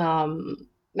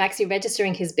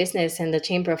registering his business in the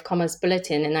Chamber of Commerce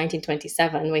Bulletin in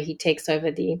 1927, where he takes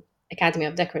over the Academy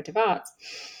of Decorative Arts,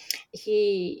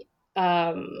 he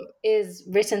is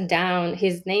written down,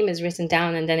 his name is written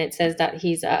down, and then it says that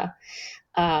he's a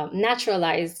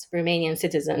naturalized Romanian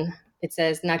citizen. It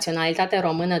says naționalitate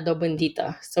română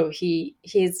dobândită. So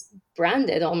he's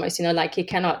branded almost, like he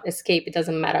cannot escape. It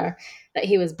doesn't matter that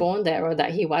he was born there or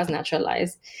that he was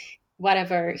naturalized.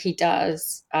 Whatever he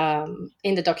does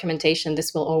in the documentation,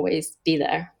 this will always be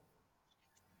there.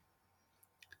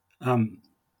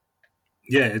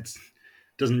 It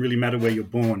doesn't really matter where you're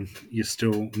born, you're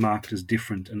still marked as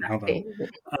different and other.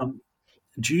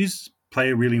 Jews play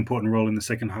a really important role in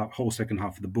the whole second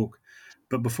half of the book.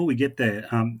 But before we get there,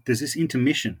 there's this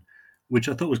intermission, which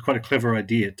I thought was quite a clever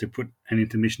idea, to put an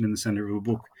intermission in the center of a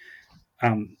book,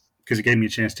 because it gave me a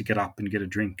chance to get up and get a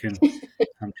drink and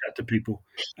chat to people.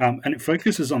 And it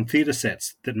focuses on theatre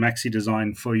sets that Maxi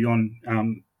designed for Ion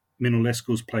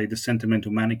Minulescu's play The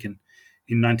Sentimental Mannequin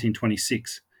in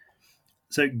 1926.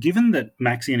 So given that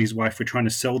Maxi and his wife were trying to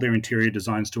sell their interior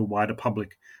designs to a wider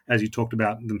public, as you talked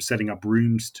about them setting up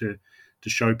rooms to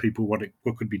show people what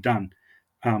could be done,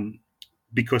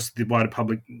 because the wider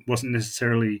public wasn't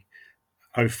necessarily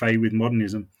au fait with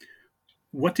modernism,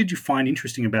 what did you find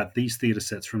interesting about these theatre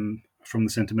sets from The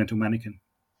Sentimental Mannequin?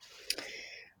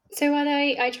 So what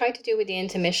I try to do with the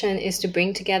intermission is to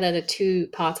bring together the two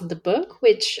parts of the book,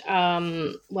 which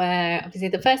were obviously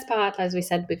the first part, as we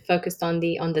said, we focused on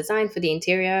design for the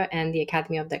interior and the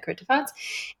Academy of Decorative Arts.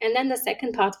 And then the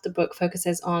second part of the book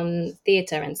focuses on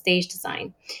theatre and stage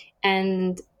design.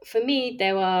 And for me,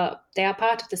 they are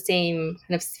part of the same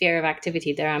kind of sphere of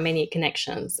activity. There are many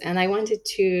connections. And I wanted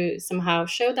to somehow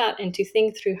show that and to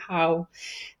think through how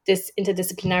this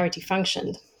interdisciplinarity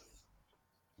functioned.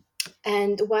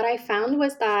 And what I found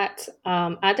was that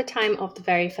at the time of the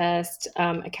very first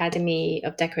Academy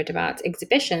of Decorative Arts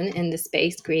exhibition in the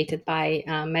space created by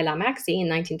Mela Maxi in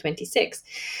 1926,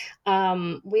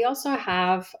 we also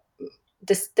have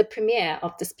the premiere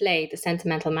of this play, The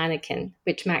Sentimental Mannequin,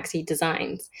 which Maxi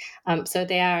designs. So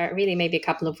they are really maybe a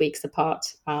couple of weeks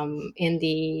apart in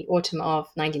the autumn of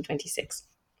 1926.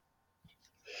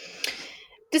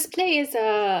 This play is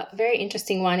a very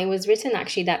interesting one. It was written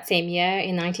actually that same year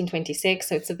in 1926,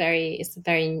 so it's a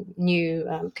very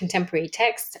new contemporary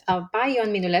text by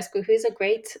Ion Minulescu, who is a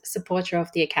great supporter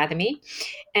of the Academy,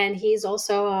 and he's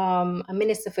also a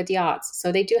minister for the arts.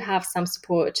 So they do have some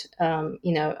support,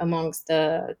 amongst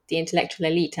the intellectual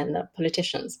elite and the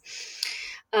politicians.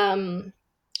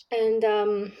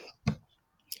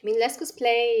 Lescu's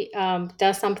play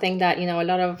does something that a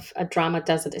lot of drama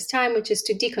does at this time, which is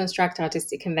to deconstruct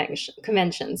artistic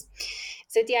conventions.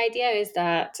 So the idea is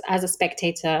that as a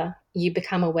spectator, you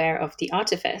become aware of the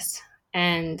artifice,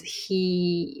 and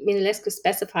Minulescu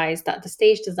specifies that the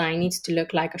stage design needs to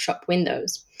look like a shop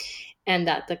windows, and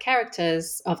that the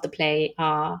characters of the play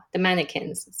are the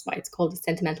mannequins. That's why it's called the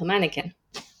sentimental mannequin.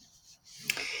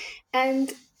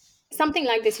 And something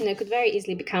like this, could very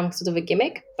easily become sort of a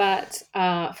gimmick. But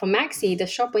for Maxi, the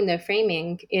shop window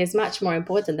framing is much more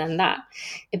important than that.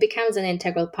 It becomes an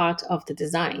integral part of the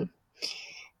design.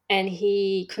 And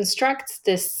he constructs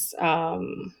this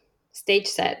stage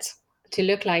set to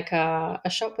look like a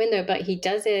shop window, but he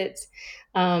does it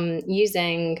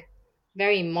using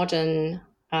very modern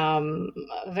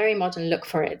look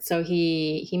for it. So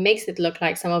he makes it look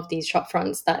like some of these shop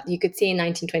fronts that you could see in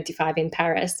 1925 in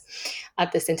Paris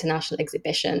at this international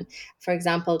exhibition. For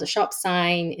example, the shop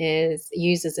sign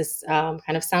uses this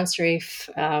kind of sans serif,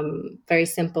 very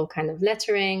simple kind of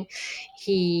lettering.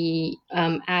 He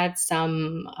adds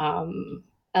some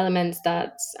elements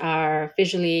that are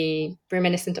visually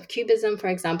reminiscent of Cubism, for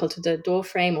example, to the door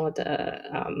frame or the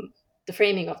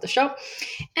framing of the shop.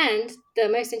 And the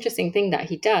most interesting thing that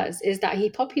he does is that he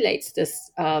populates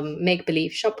this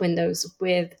make-believe shop windows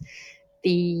with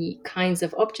the kinds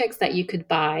of objects that you could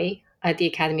buy at the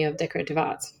Academy of Decorative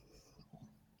Arts.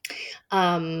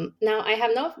 Now, I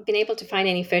have not been able to find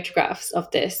any photographs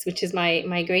of this, which is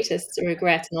my greatest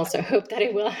regret, and also hope that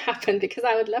it will happen, because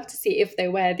I would love to see if they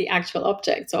were the actual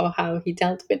objects or how he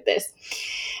dealt with this.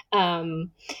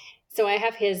 So I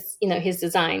have his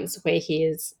designs where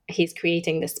he's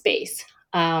creating the space.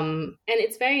 And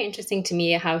it's very interesting to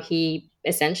me how he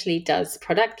essentially does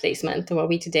product placement, what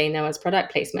we today know as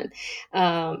product placement,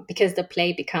 because the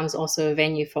play becomes also a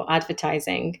venue for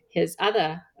advertising his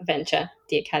other venture,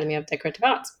 the Academy of Decorative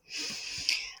Arts.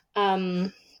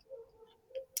 And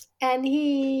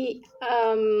he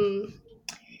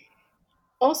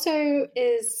also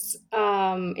is,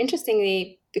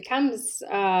 interestingly, becomes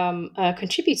a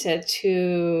contributor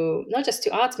to not just to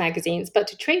arts magazines, but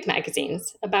to trade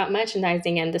magazines about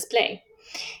merchandising and display.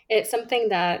 It's something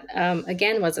that,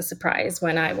 again, was a surprise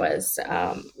when I was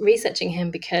researching him,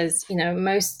 because,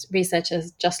 most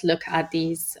researchers just look at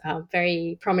these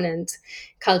very prominent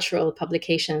cultural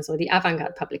publications or the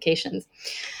avant-garde publications.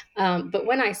 But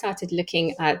when I started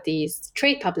looking at these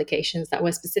trade publications that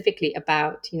were specifically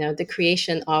about, the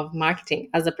creation of marketing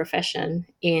as a profession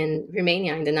in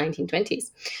Romania in the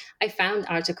 1920s, I found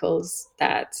articles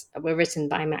that were written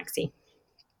by Maxi.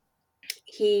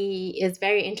 He is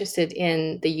very interested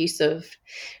in the use of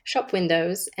shop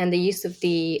windows and the use of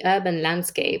the urban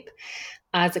landscape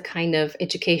as a kind of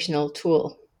educational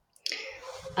tool.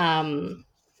 And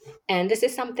this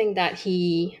is something that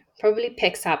he probably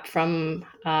picks up from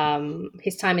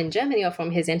his time in Germany, or from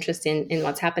his interest in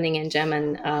what's happening in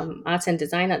German arts and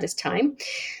design at this time.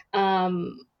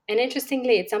 And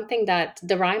interestingly, it's something that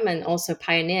the Reimann also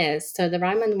pioneers. So the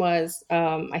Reimann was,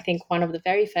 I think, one of the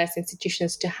very first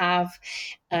institutions to have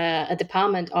a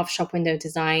department of shop window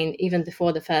design even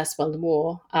before the First World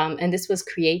War. And this was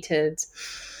created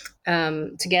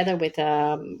together with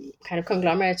a kind of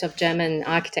conglomerate of German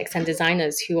architects and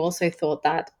designers who also thought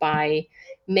that by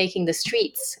making the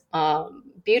streets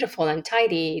beautiful and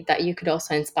tidy, that you could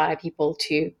also inspire people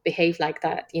to behave like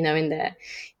that,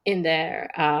 in their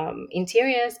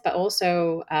interiors, but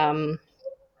also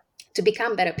to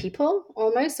become better people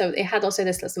almost. So it had also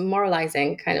this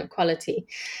moralizing kind of quality,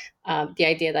 the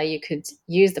idea that you could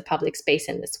use the public space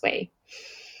in this way.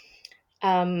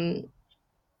 And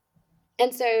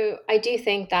so I do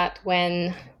think that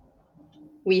when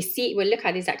we look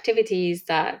at these activities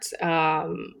that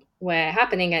were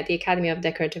happening at the Academy of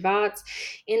Decorative Arts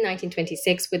in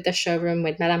 1926 with the showroom,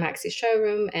 with Madame Maxi's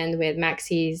showroom, and with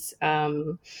Maxi's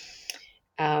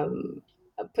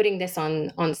putting this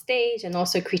on stage, and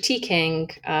also critiquing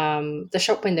the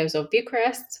shop windows of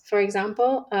Bucharest, for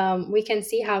example, we can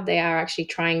see how they are actually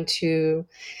trying to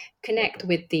connect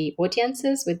with the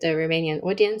audiences, with the Romanian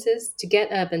audiences, to get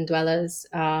urban dwellers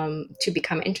to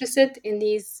become interested in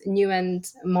these new and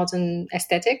modern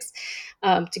aesthetics,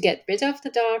 to get rid of the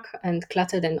dark and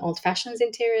cluttered and old-fashioned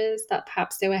interiors that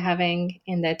perhaps they were having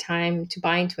in their time, to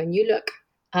buy into a new look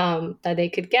that they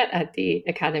could get at the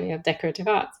Academy of Decorative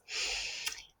Arts.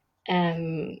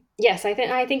 Yes,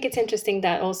 I think it's interesting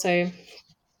that also,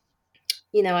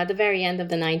 at the very end of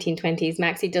the 1920s,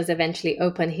 Maxi does eventually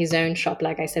open his own shop,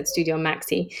 like I said, Studio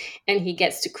Maxi, and he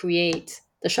gets to create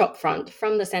the shop front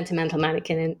from the sentimental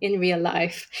mannequin in real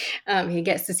life. He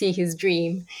gets to see his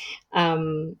dream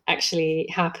actually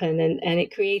happen, and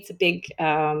it creates a big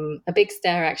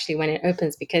stir actually when it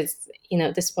opens, because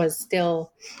this was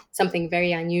still something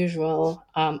very unusual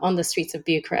on the streets of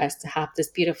Bucharest, to have this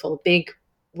beautiful big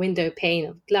window pane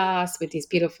of glass with these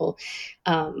beautiful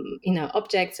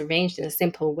objects arranged in a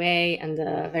simple way, and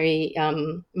the very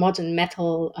modern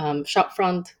metal shop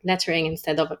front lettering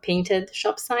instead of a painted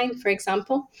shop sign, for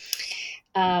example.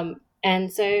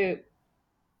 And so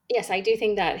yes, I do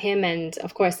think that him and,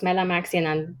 of course, Mela Maxi and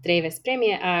Andrei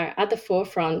Vespremie are at the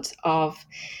forefront of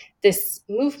this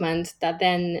movement that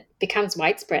then becomes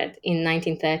widespread in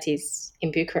 1930s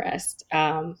in Bucharest.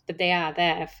 But they are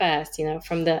there first,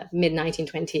 from the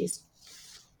mid-1920s.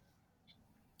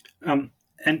 And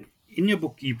in your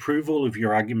book, you prove all of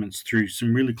your arguments through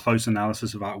some really close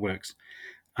analysis of artworks.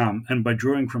 And by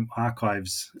drawing from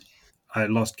archives, I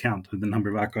lost count of the number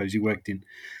of archives you worked in.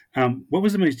 What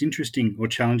was the most interesting or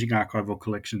challenging archival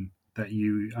collection that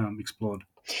you explored?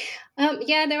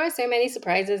 There were so many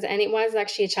surprises, and it was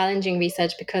actually a challenging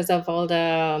research because of all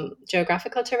the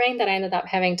geographical terrain that I ended up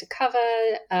having to cover.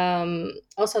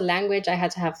 Also language, I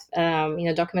had to have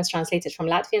documents translated from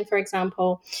Latvian, for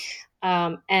example.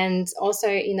 And also,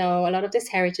 a lot of this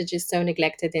heritage is so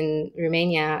neglected in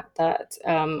Romania that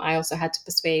I also had to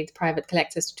persuade private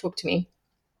collectors to talk to me.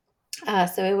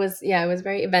 So it was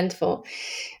very eventful.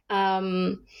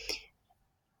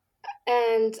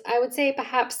 And I would say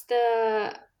perhaps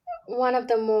one of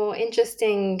the more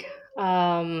interesting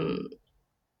archives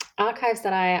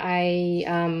that I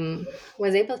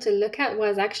was able to look at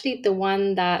was actually the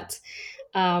one that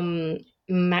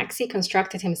Maxi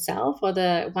constructed himself, or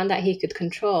the one that he could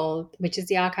control, which is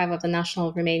the archive of the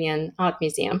National Romanian Art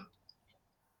Museum.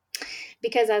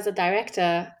 Because as a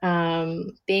director,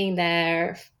 being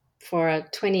there for a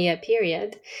 20-year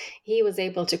period, he was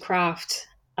able to craft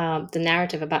the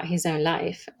narrative about his own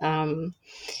life.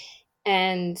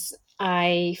 And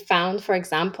I found, for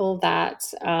example, that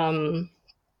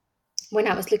when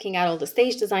I was looking at all the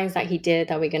stage designs that he did,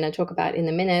 that we're going to talk about in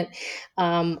a minute,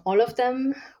 all of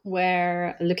them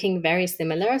were looking very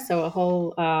similar. So a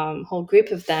whole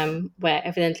group of them were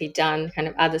evidently done kind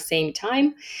of at the same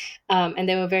time. And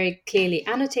they were very clearly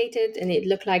annotated, and it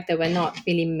looked like they were not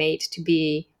really made to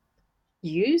be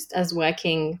used as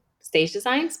working stage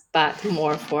designs, but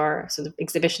more for sort of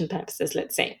exhibition purposes,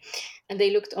 let's say. And they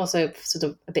looked also sort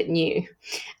of a bit new.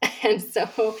 And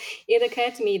so it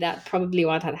occurred to me that probably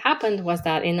what had happened was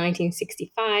that in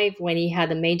 1965, when he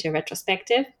had a major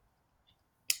retrospective,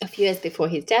 a few years before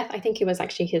his death, I think it was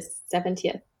actually his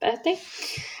 70th birthday,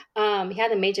 he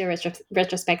had a major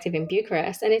retrospective in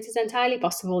Bucharest. And it is entirely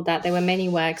possible that there were many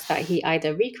works that he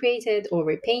either recreated or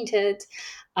repainted.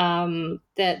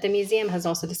 The museum has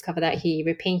also discovered that he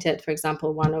repainted, for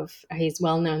example, one of his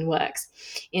well-known works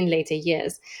in later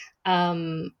years.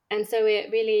 And so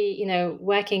it really,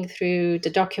 working through the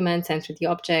documents and through the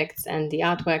objects and the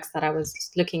artworks that I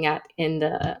was looking at in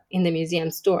the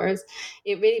museum stores,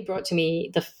 it really brought to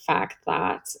me the fact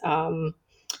that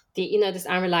this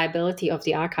unreliability of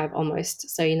the archive almost.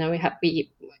 So even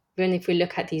if we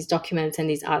look at these documents and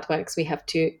these artworks, we have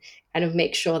to kind of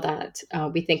make sure that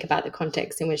we think about the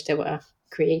context in which they were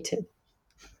created.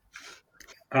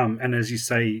 And as you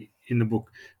say in the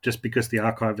book, just because the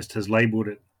archivist has labelled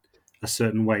it a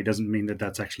certain way doesn't mean that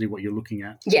that's actually what you're looking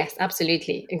at. Yes,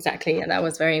 absolutely. Exactly. Yeah, that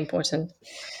was very important.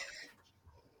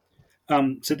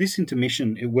 So this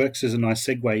intermission, it works as a nice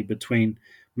segue between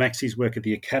Maxi's work at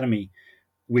the Academy,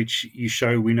 which you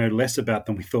show we know less about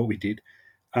than we thought we did,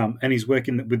 and his work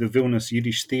with the Vilnius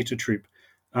Yiddish theatre troupe,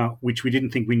 which we didn't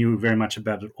think we knew very much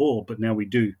about at all, but now we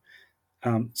do.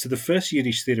 So the first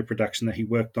Yiddish theatre production that he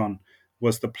worked on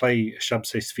was the play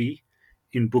Shabse Svi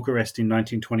in Bucharest in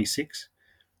 1926.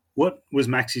 What was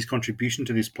Maxi's contribution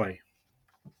to this play?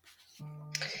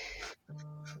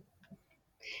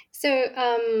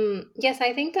 So, yes,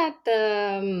 I think that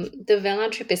the Vilna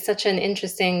troupe is such an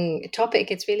interesting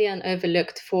topic. It's really an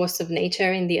overlooked force of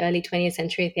nature in the early 20th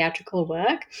century theatrical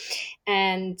work.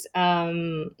 And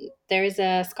there is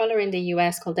a scholar in the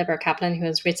US called Deborah Kaplan who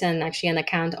has written actually an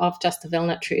account of just the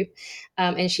Vilna troupe.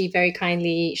 And she very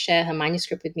kindly shared her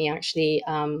manuscript with me actually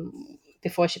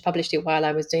before she published it while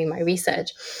I was doing my research.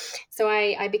 So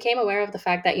I became aware of the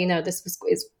fact that, this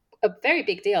is a very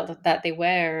big deal that they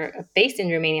were based in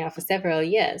Romania for several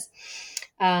years.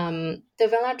 The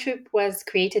Vilna troupe was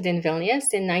created in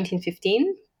Vilnius in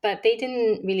 1915, but they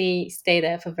didn't really stay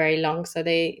there for very long. So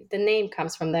the name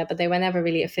comes from there, but they were never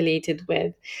really affiliated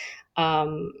with,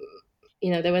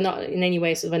 they were not in any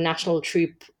way sort of a national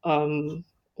troupe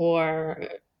or,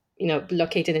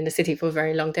 located in the city for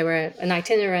very long. They were an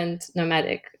itinerant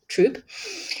nomadic troupe.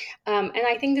 And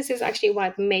I think this is actually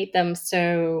what made them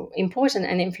so important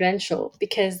and influential,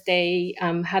 because they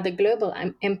had a global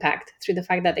impact through the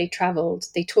fact that they traveled,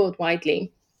 they toured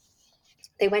widely.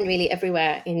 They went really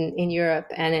everywhere in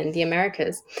Europe and in the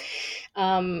Americas.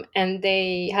 And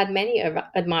they had many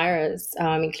admirers,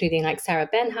 including like Sarah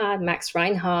Bernhardt, Max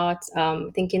Reinhardt. I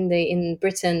think in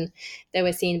Britain, they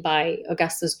were seen by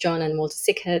Augustus John and Walter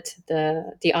Sickert,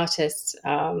 the artists,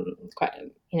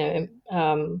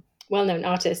 well-known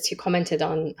artists who commented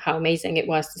on how amazing it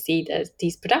was to see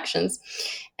these productions.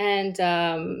 And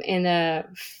in a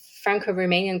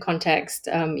Franco-Romanian context,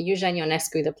 Eugen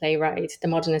Ionescu, the playwright, the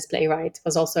modernist playwright,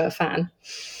 was also a fan.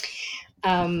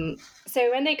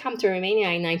 So when they come to Romania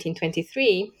in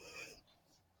 1923,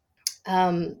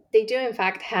 they do in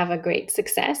fact have a great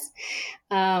success.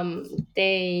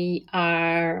 They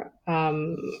are,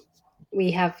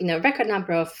 we have record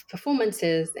number of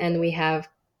performances, and we have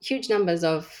huge numbers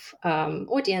of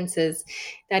audiences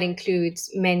that includes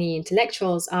many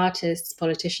intellectuals, artists,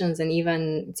 politicians, and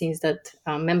even it seems that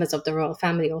members of the royal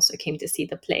family also came to see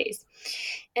the plays.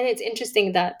 And it's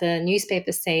interesting that the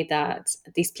newspapers say that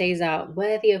these plays are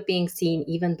worthy of being seen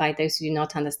even by those who do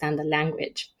not understand the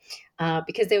language,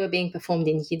 because they were being performed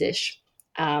in Yiddish.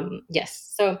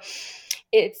 Yes, so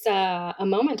it's a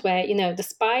moment where,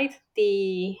 despite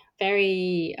the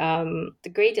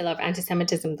the great deal of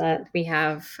anti-Semitism that we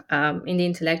have in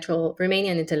the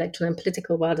Romanian intellectual and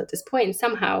political world at this point,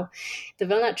 somehow the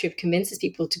Vilna troupe convinces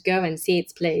people to go and see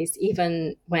its plays,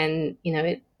 even when,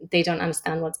 they don't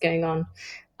understand what's going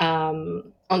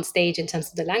on stage in terms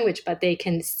of the language, but they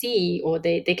can see, or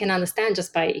they can understand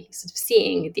just by sort of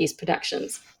seeing these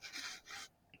productions.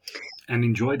 And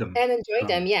enjoy them.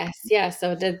 Yes. Yeah.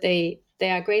 So that they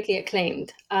are greatly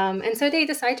acclaimed. And so they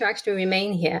decide to actually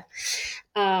remain here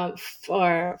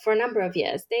for a number of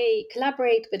years. They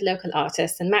collaborate with local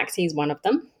artists, and Maxi is one of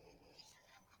them.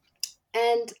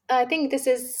 And I think this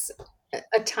is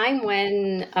a time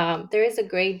when there is a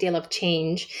great deal of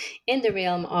change in the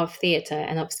realm of theatre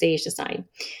and of stage design.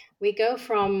 We go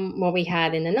from what we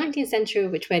had in the 19th century,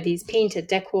 which were these painted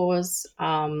decors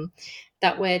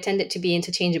that were tended to be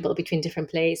interchangeable between different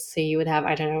plays. So you would have,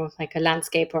 I don't know, like a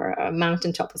landscape or a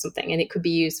mountaintop or something, and it could be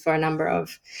used for a number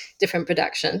of different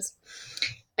productions.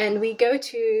 And we go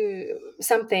to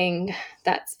something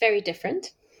that's very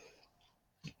different.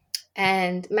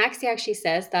 And Maxi actually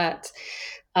says that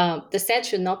the set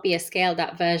should not be a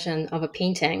scaled-up version of a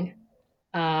painting,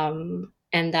 and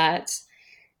that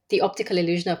the optical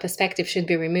illusion of perspective should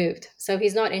be removed. So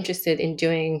he's not interested in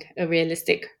doing a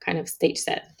realistic kind of stage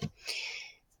set.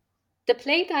 The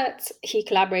play that he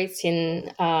collaborates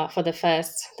in for the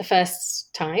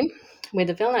first time with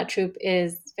the Vilna troupe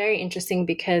is very interesting,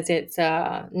 because it's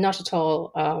not at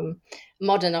all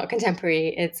modern or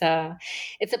contemporary. It's a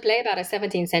play about a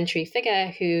 17th century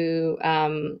figure who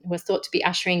was thought to be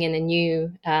ushering in a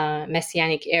new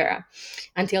messianic era,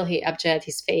 until he abjured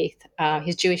his faith,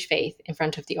 his Jewish faith, in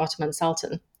front of the Ottoman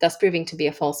Sultan, thus proving to be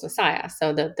a false messiah.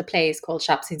 So the play is called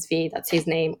Shapsi, that's his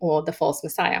name, or the false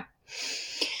messiah.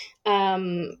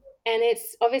 And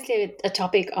it's obviously a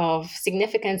topic of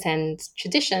significance and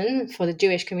tradition for the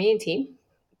Jewish community,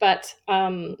 but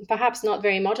perhaps not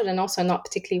very modern, and also not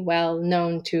particularly well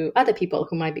known to other people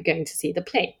who might be going to see the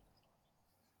play.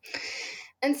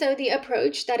 And so the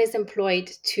approach that is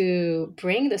employed to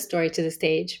bring the story to the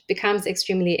stage becomes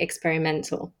extremely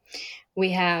experimental. We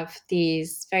have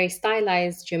these very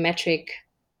stylized, geometric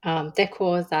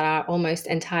decors that are almost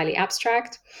entirely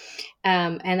abstract,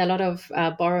 and a lot of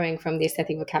borrowing from the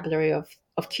aesthetic vocabulary of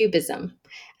Cubism,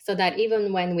 so that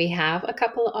even when we have a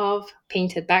couple of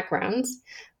painted backgrounds,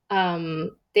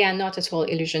 they are not at all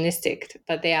illusionistic,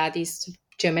 but they are these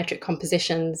geometric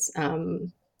compositions.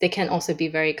 They can also be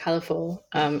very colorful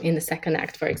in the second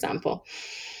act, for example.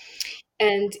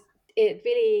 And it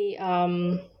really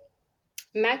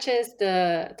matches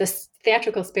the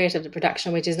theatrical spirit of the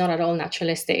production, which is not at all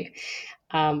naturalistic.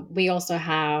 We also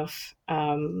have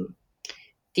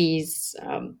these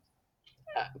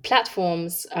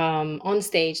platforms on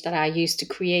stage that are used to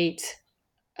create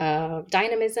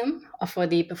dynamism for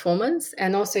the performance,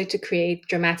 and also to create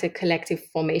dramatic collective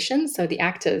formations. So the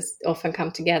actors often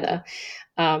come together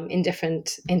in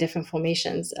different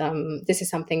formations. This is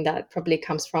something that probably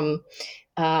comes from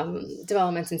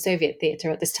developments in Soviet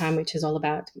theater at this time, which is all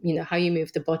about how you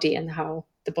move the body and how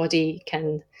the body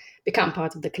can become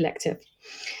part of the collective.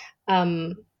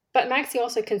 But Maxi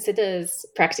also considers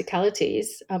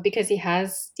practicalities because he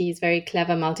has these very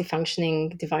clever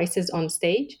multifunctioning devices on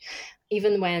stage,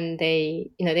 even when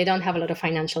they don't have a lot of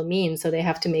financial means, so they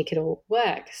have to make it all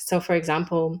work. So, for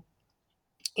example,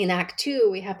 in Act 2,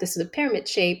 we have this sort of pyramid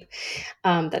shape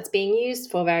that's being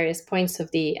used for various points of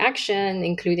the action,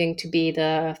 including to be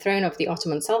the throne of the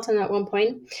Ottoman Sultan at one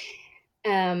point.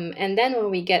 And then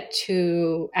when we get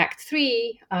to Act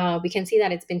 3, we can see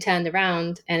that it's been turned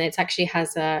around, and it actually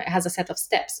has a set of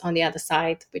steps on the other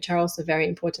side, which are also very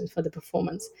important for the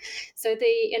performance. So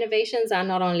the innovations are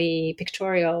not only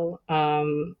pictorial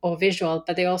or visual,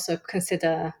 but they also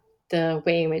consider the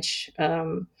way in which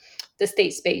the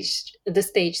stage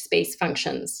space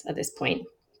functions at this point.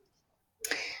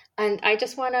 And I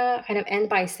just want to kind of end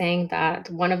by saying that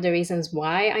one of the reasons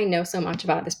why I know so much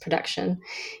about this production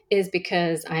is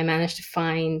because I managed to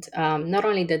find not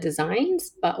only the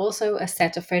designs, but also a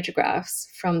set of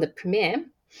photographs from the premiere.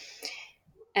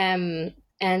 And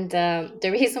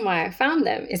the reason why I found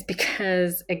them is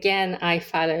because, again, I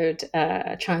followed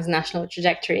a transnational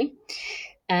trajectory,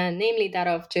 namely that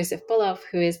of Joseph Bulloff,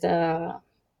 who is the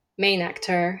main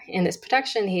actor in this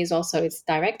production. He's also its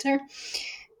director.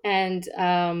 And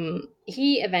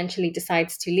he eventually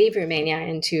decides to leave Romania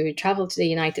and to travel to the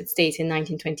United States in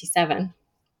 1927.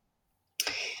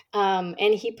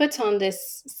 And he puts on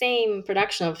this same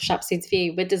production of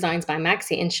Shapsizvi with designs by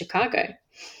Maxi in Chicago.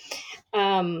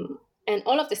 And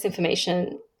all of this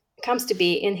information comes to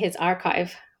be in his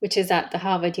archive, which is at the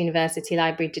Harvard University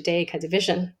Library Judaica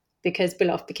Division, because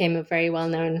Bulloff became a very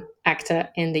well-known actor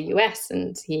in the US,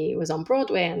 and he was on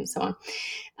Broadway and so on.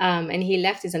 And he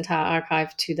left his entire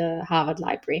archive to the Harvard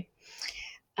Library.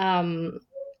 And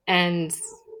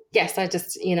yes,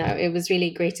 it was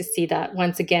really great to see that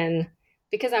once again,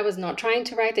 because I was not trying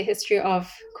to write a history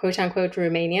of quote-unquote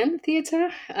Romanian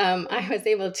theatre, I was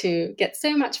able to get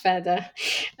so much further.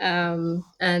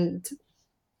 And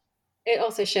it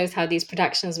also shows how these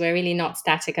productions were really not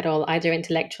static at all, either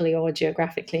intellectually or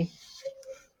geographically.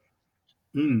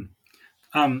 And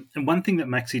one thing that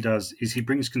Maxi does is he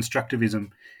brings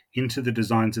constructivism into the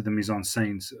designs of the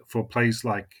mise-en-scenes for plays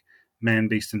like Man,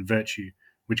 Beast and Virtue,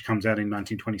 which comes out in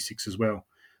 1926 as well.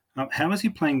 How is he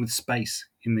playing with space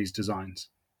in these designs?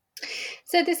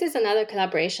 So this is another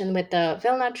collaboration with the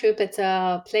Vilna Troupe. It's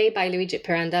a play by Luigi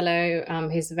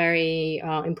Pirandello. He's a very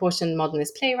important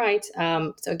modernist playwright.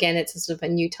 So again, it's a sort of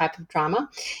a new type of drama.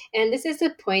 And this is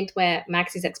the point where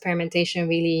Maxi's experimentation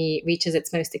really reaches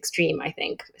its most extreme, I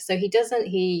think. So he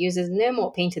uses no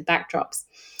more painted backdrops.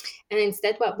 And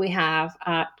instead what we have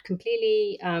are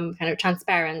completely kind of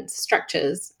transparent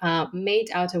structures made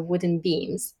out of wooden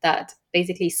beams that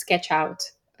basically sketch out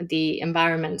the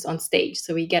environments on stage.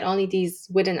 So we get only these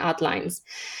wooden outlines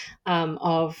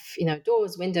of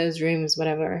doors, windows, rooms,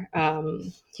 whatever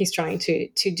he's trying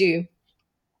to do.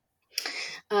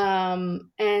 And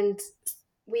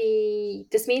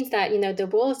this means that the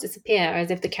walls disappear as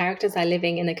if the characters are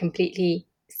living in a completely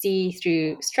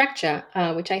see-through structure,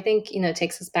 which I think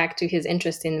takes us back to his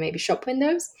interest in maybe shop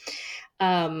windows.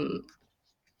 And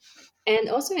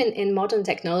also in modern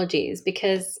technologies,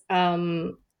 because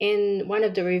in one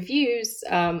of the reviews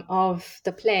of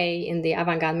the play in the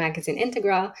avant-garde magazine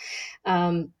Integral,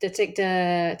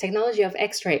 the technology of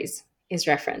X-rays is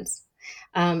referenced.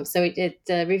 So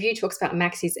the review talks about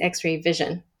Maxi's X-ray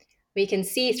vision. We can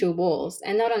see through walls,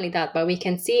 and not only that, but we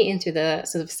can see into the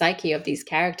sort of psyche of these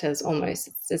characters almost.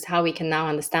 It's how we can now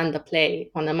understand the play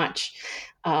on a much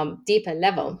deeper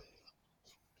level.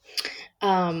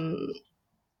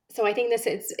 So I think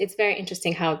it's very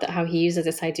interesting how he uses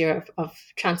this idea of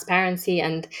transparency,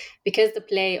 and because the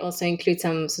play also includes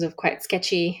some sort of quite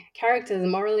sketchy characters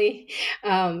morally,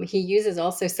 he uses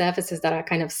also surfaces that are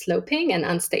kind of sloping and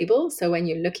unstable. So when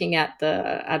you're looking at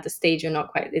the stage, you're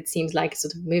not quite. It seems like it's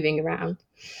sort of moving around.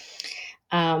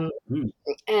 And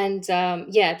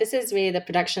this is really the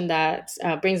production that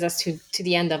brings us to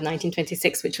the end of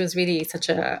 1926, which was really such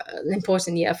an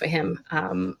important year for him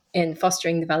in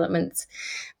fostering development,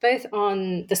 both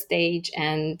on the stage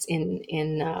and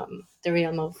in the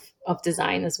realm of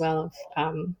design as well,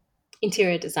 of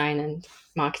interior design and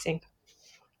marketing.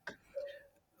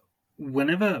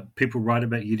 Whenever people write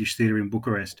about Yiddish theatre in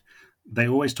Bucharest, they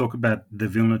always talk about the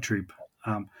Vilna Troupe.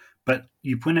 But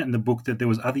you point out in the book that there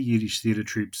was other Yiddish theatre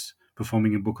troupes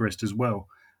performing in Bucharest as well,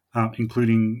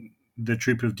 including the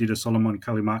troupe of Dida Solomon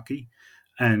Kalimaki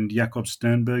and Jakob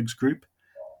Sternberg's group.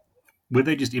 Were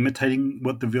they just imitating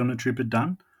what the Vilna Troupe had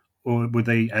done, or were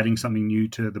they adding something new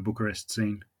to the Bucharest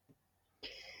scene?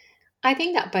 I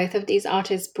think that both of these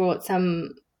artists brought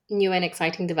some new and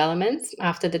exciting developments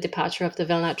after the departure of the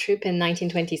Vilna troupe in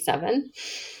 1927.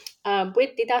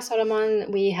 With Dida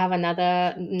Solomon, we have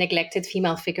another neglected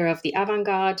female figure of the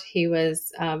avant-garde who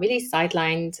was really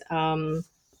sidelined,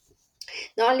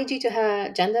 not only due to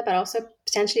her gender, but also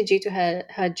potentially due to her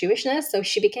Jewishness. So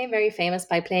she became very famous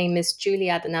by playing Miss Julie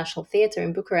at the National Theatre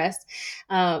in Bucharest,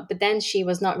 but then she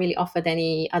was not really offered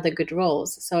any other good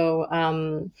roles. So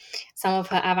some of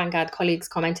her avant-garde colleagues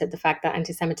commented the fact that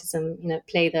anti-Semitism,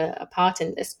 played a part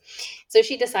in this. So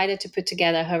she decided to put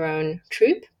together her own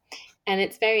troupe. And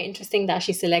it's very interesting that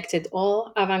she selected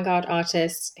all avant-garde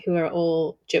artists who are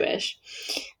all Jewish.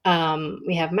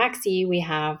 We have Maxi, we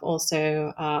have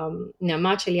also,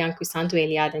 Marcel Iancu, Santu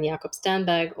Eliade, and Jakob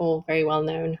Sternberg, all very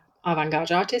well-known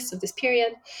avant-garde artists of this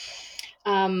period.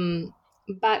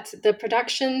 But the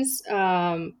productions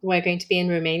were going to be in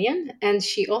Romanian, and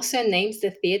she also names the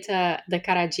theatre the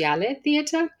Caragiale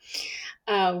Theatre,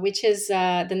 which is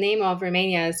the name of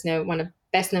Romania's, one of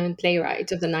best-known playwright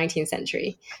of the 19th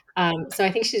century. So I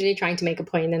think she's really trying to make a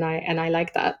point, and I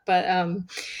like that. But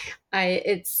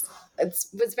it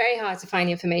was very hard to find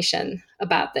information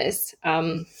about this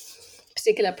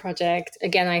particular project.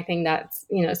 Again, I think that's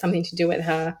something to do with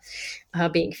her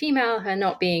being female, her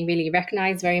not being really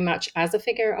recognized very much as a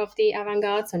figure of the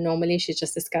avant-garde. So normally she's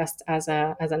just discussed as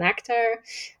an actor,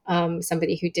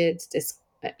 somebody who did this,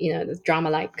 this drama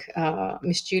like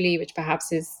Miss Julie, which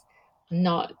perhaps is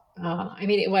not.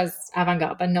 It was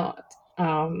avant-garde, but not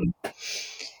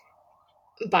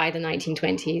by the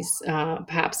 1920s.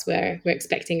 Perhaps we're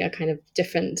expecting a kind of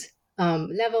different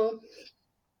level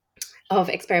of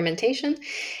experimentation.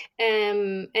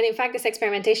 And in fact, this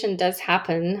experimentation does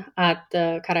happen at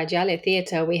the Caragiale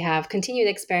Theatre. We have continued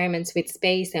experiments with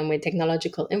space and with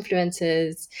technological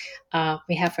influences.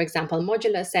 We have, for example,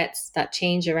 modular sets that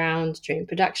change around during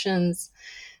productions.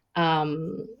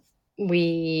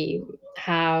 We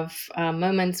have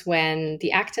moments when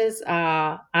the actors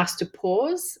are asked to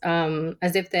pause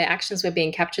as if their actions were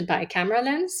being captured by a camera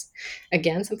lens.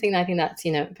 Again, something I think that's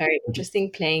very interesting,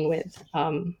 playing with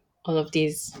all of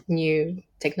these new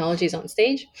technologies on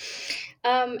stage.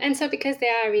 And so because they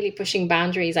are really pushing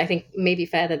boundaries, I think maybe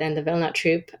further than the Vilna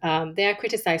troupe, they are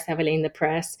criticized heavily in the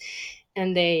press.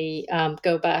 And they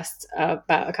go bust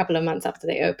about a couple of months after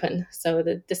they open. So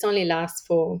this only lasts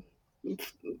for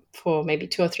maybe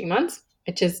 2 or 3 months,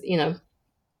 which is,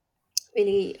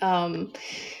 really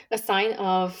a sign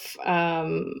of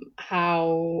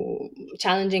how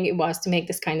challenging it was to make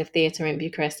this kind of theatre in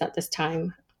Bucharest at this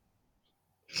time.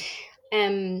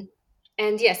 And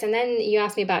yes, and then you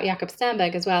asked me about Jakob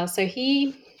Sternberg as well. So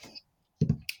he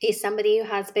is somebody who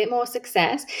has a bit more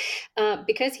success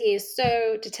because he is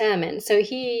so determined. So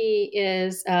he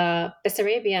is a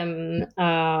Bessarabian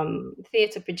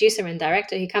theatre producer and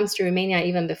director. He comes to Romania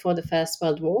even before the First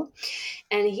World War.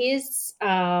 And his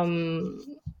kind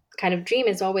of dream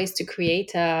is always to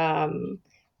create a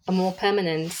more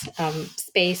permanent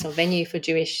space or venue for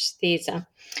Jewish theatre.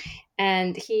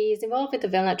 And he's involved with the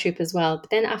Vilna troupe as well.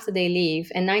 But then after they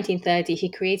leave, in 1930, he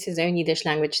creates his own Yiddish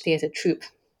language theatre troupe.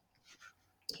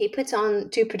 He puts on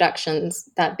 2 productions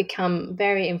that become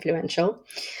very influential,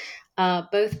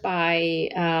 both by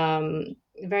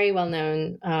very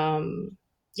well-known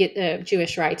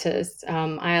Jewish writers,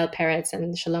 Ayal Peretz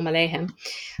and Shalom Aleichem.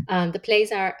 The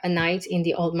plays are A Night in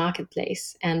the Old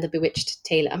Marketplace and The Bewitched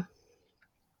Tailor.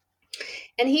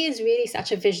 And he is really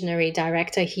such a visionary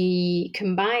director. He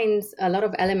combines a lot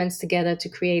of elements together to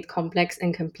create complex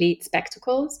and complete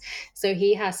spectacles. So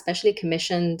he has specially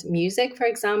commissioned music, for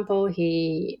example.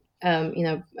 He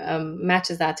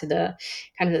matches that to the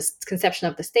kind of the conception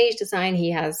of the stage design.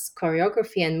 He has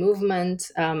choreography and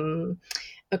movement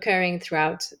occurring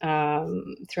throughout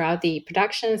the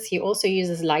productions. He also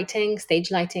uses lighting,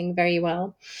 stage lighting, very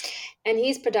well. And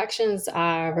his productions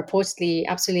are reportedly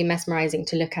absolutely mesmerizing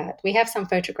to look at. We have some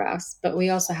photographs, but we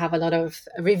also have a lot of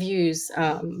reviews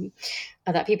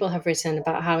that people have written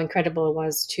about how incredible it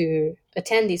was to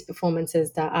attend these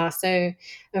performances that are so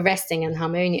arresting and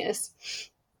harmonious.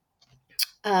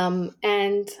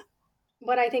 And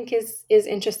what I think is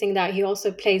interesting that he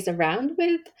also plays around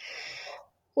with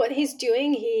what he's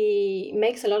doing. He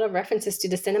makes a lot of references to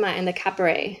the cinema and the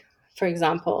cabaret, for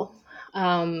example.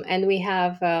 And we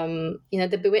have,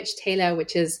 The Bewitched Tailor,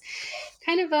 which is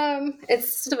kind of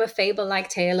it's sort of a fable-like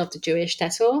tale of the Jewish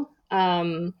Tetzel,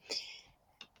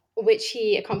 which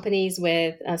he accompanies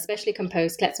with specially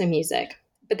composed klezmer music.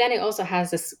 But then it also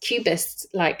has this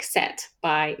cubist-like set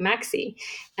by Maxi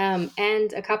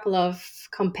and a couple of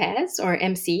compares or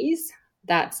MCs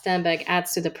that Sternberg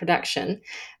adds to the production,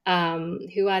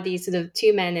 who are these sort of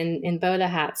 2 men in bowler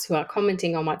hats who are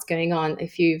commenting on what's going on.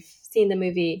 If you've seen the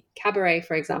movie Cabaret,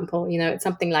 for example, it's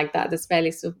something like that. This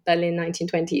fairly sort of Berlin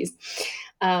 1920s.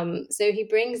 So he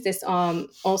brings this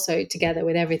also together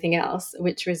with everything else,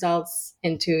 which results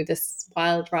into this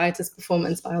wild, riotous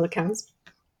performance by all accounts.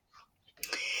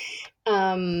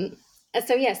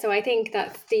 So I think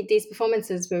that these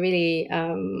performances were really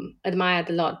admired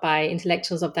a lot by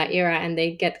intellectuals of that era, and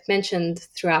they get mentioned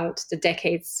throughout the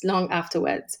decades long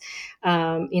afterwards.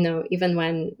 Even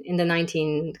when in the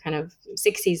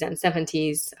 1960s and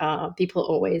 70s, people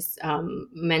always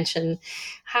mention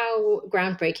how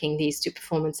groundbreaking these two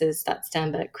performances that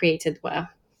Sternberg created were.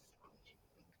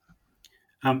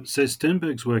 So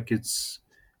Sternberg's work, it's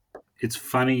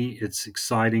funny, it's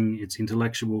exciting, it's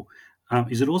intellectual.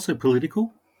 Is it also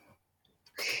political?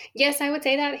 Yes, I would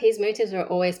say that his motives were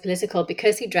always political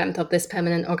because he dreamt of this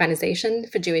permanent organization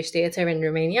for Jewish theater in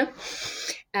Romania.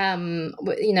 From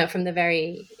the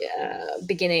very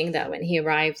beginning, that when he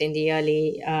arrived in the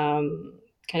early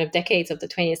kind of decades of the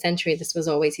 20th century, this was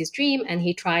always his dream. And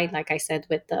he tried, like I said,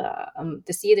 with the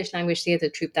Yiddish language theater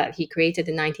troupe that he created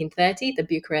in 1930, the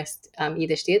Bucharest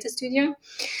Yiddish Theater Studio.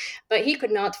 But he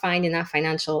could not find enough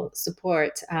financial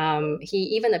support. He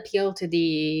even appealed to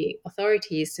the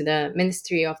authorities, to the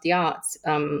Ministry of the Arts,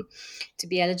 to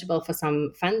be eligible for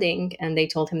some funding. And they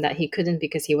told him that he couldn't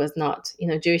because he was not,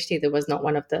 Jewish theater was not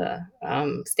one of the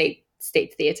state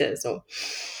theaters.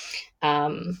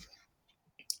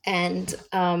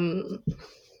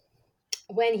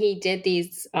 When he did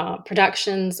these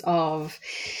productions of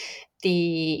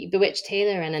The Bewitched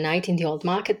Tailor and A Night in the Old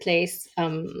Marketplace,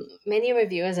 many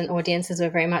reviewers and audiences were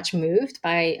very much moved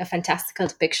by a fantastical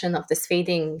depiction of this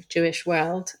fading Jewish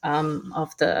world,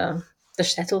 of the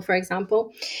shtetl, for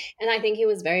example. And I think he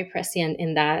was very prescient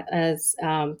in that, as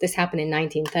this happened in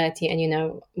 1930,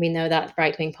 and we know that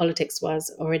right-wing politics was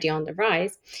already on the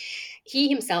rise. He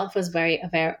himself was very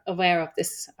aware of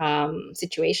this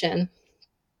situation.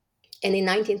 And in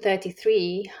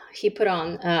 1933, he put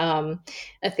on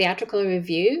a theatrical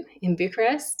review in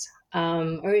Bucharest.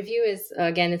 A review is,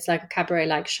 again, it's like a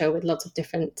cabaret-like show with lots of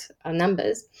different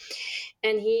numbers.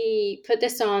 And he put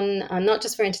this on not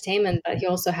just for entertainment, but he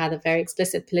also had a very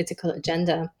explicit political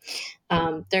agenda.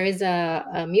 There is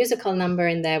a musical number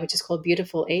in there which is called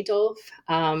Beautiful Adolf,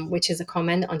 which is a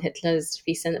comment on Hitler's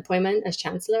recent appointment as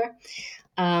chancellor.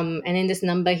 And in this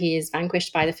number, he is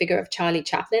vanquished by the figure of Charlie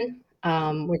Chaplin,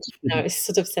 which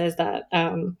sort of says that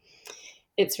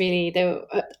it's really the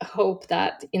hope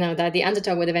that that the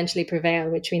underdog would eventually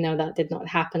prevail, which we know that did not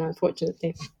happen,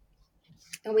 unfortunately.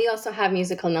 And we also have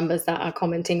musical numbers that are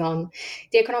commenting on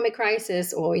the economic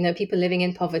crisis, or people living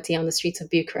in poverty on the streets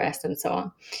of Bucharest, and so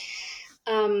on.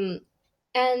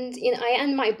 And I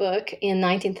end my book in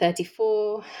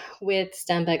 1934 with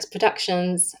Sternberg's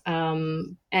productions,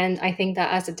 and I think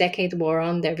that as the decade wore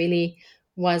on, there really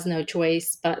was no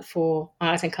choice but for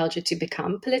art and culture to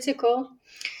become political.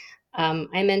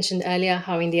 I mentioned earlier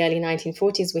how in the early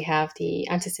 1940s we have the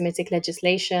anti-Semitic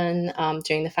legislation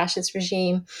during the fascist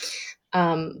regime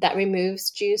that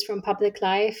removes Jews from public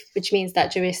life, which means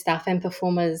that Jewish staff and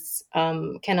performers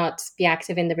cannot be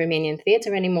active in the Romanian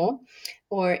theater anymore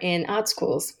or in art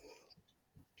schools.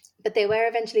 But they were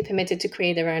eventually permitted to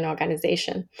create their own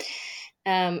organization.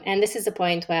 And this is a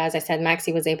point where, as I said,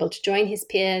 Maxi was able to join his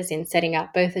peers in setting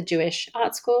up both a Jewish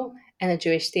art school and a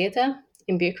Jewish theater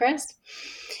in Bucharest.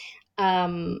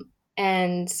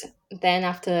 And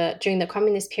then during the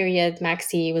communist period,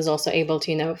 Maxi was also able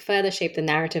to, further shape the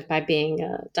narrative by being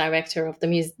a director of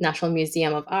the National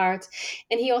Museum of Art.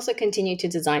 And he also continued to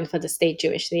design for the State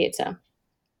Jewish Theater.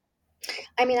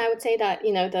 I mean, I would say that,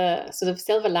 the sort of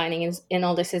silver lining in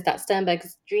all this is that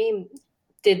Sternberg's dream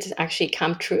did actually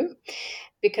come true,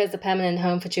 because the permanent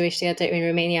home for Jewish theater in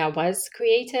Romania was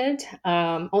created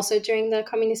also during the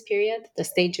communist period, the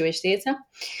State Jewish Theater.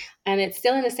 And it's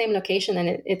still in the same location,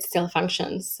 and it still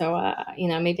functions. So,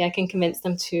 maybe I can convince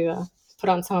them to put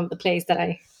on some of the plays that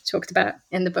I talked about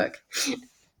in the book.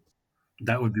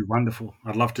 That would be wonderful.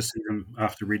 I'd love to see them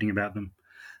after reading about them.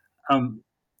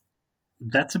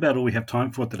 That's about all we have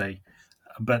time for today.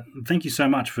 But thank you so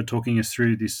much for talking us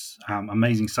through this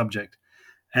amazing subject.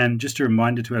 And just a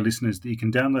reminder to our listeners that you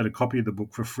can download a copy of the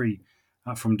book for free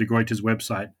from De Gruyter's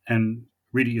website and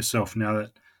read it yourself now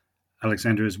that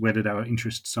Alexandra has whetted our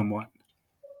interest somewhat.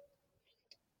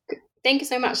 Thank you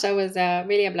so much. That was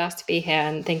really a blast to be here,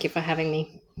 and thank you for having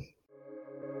me.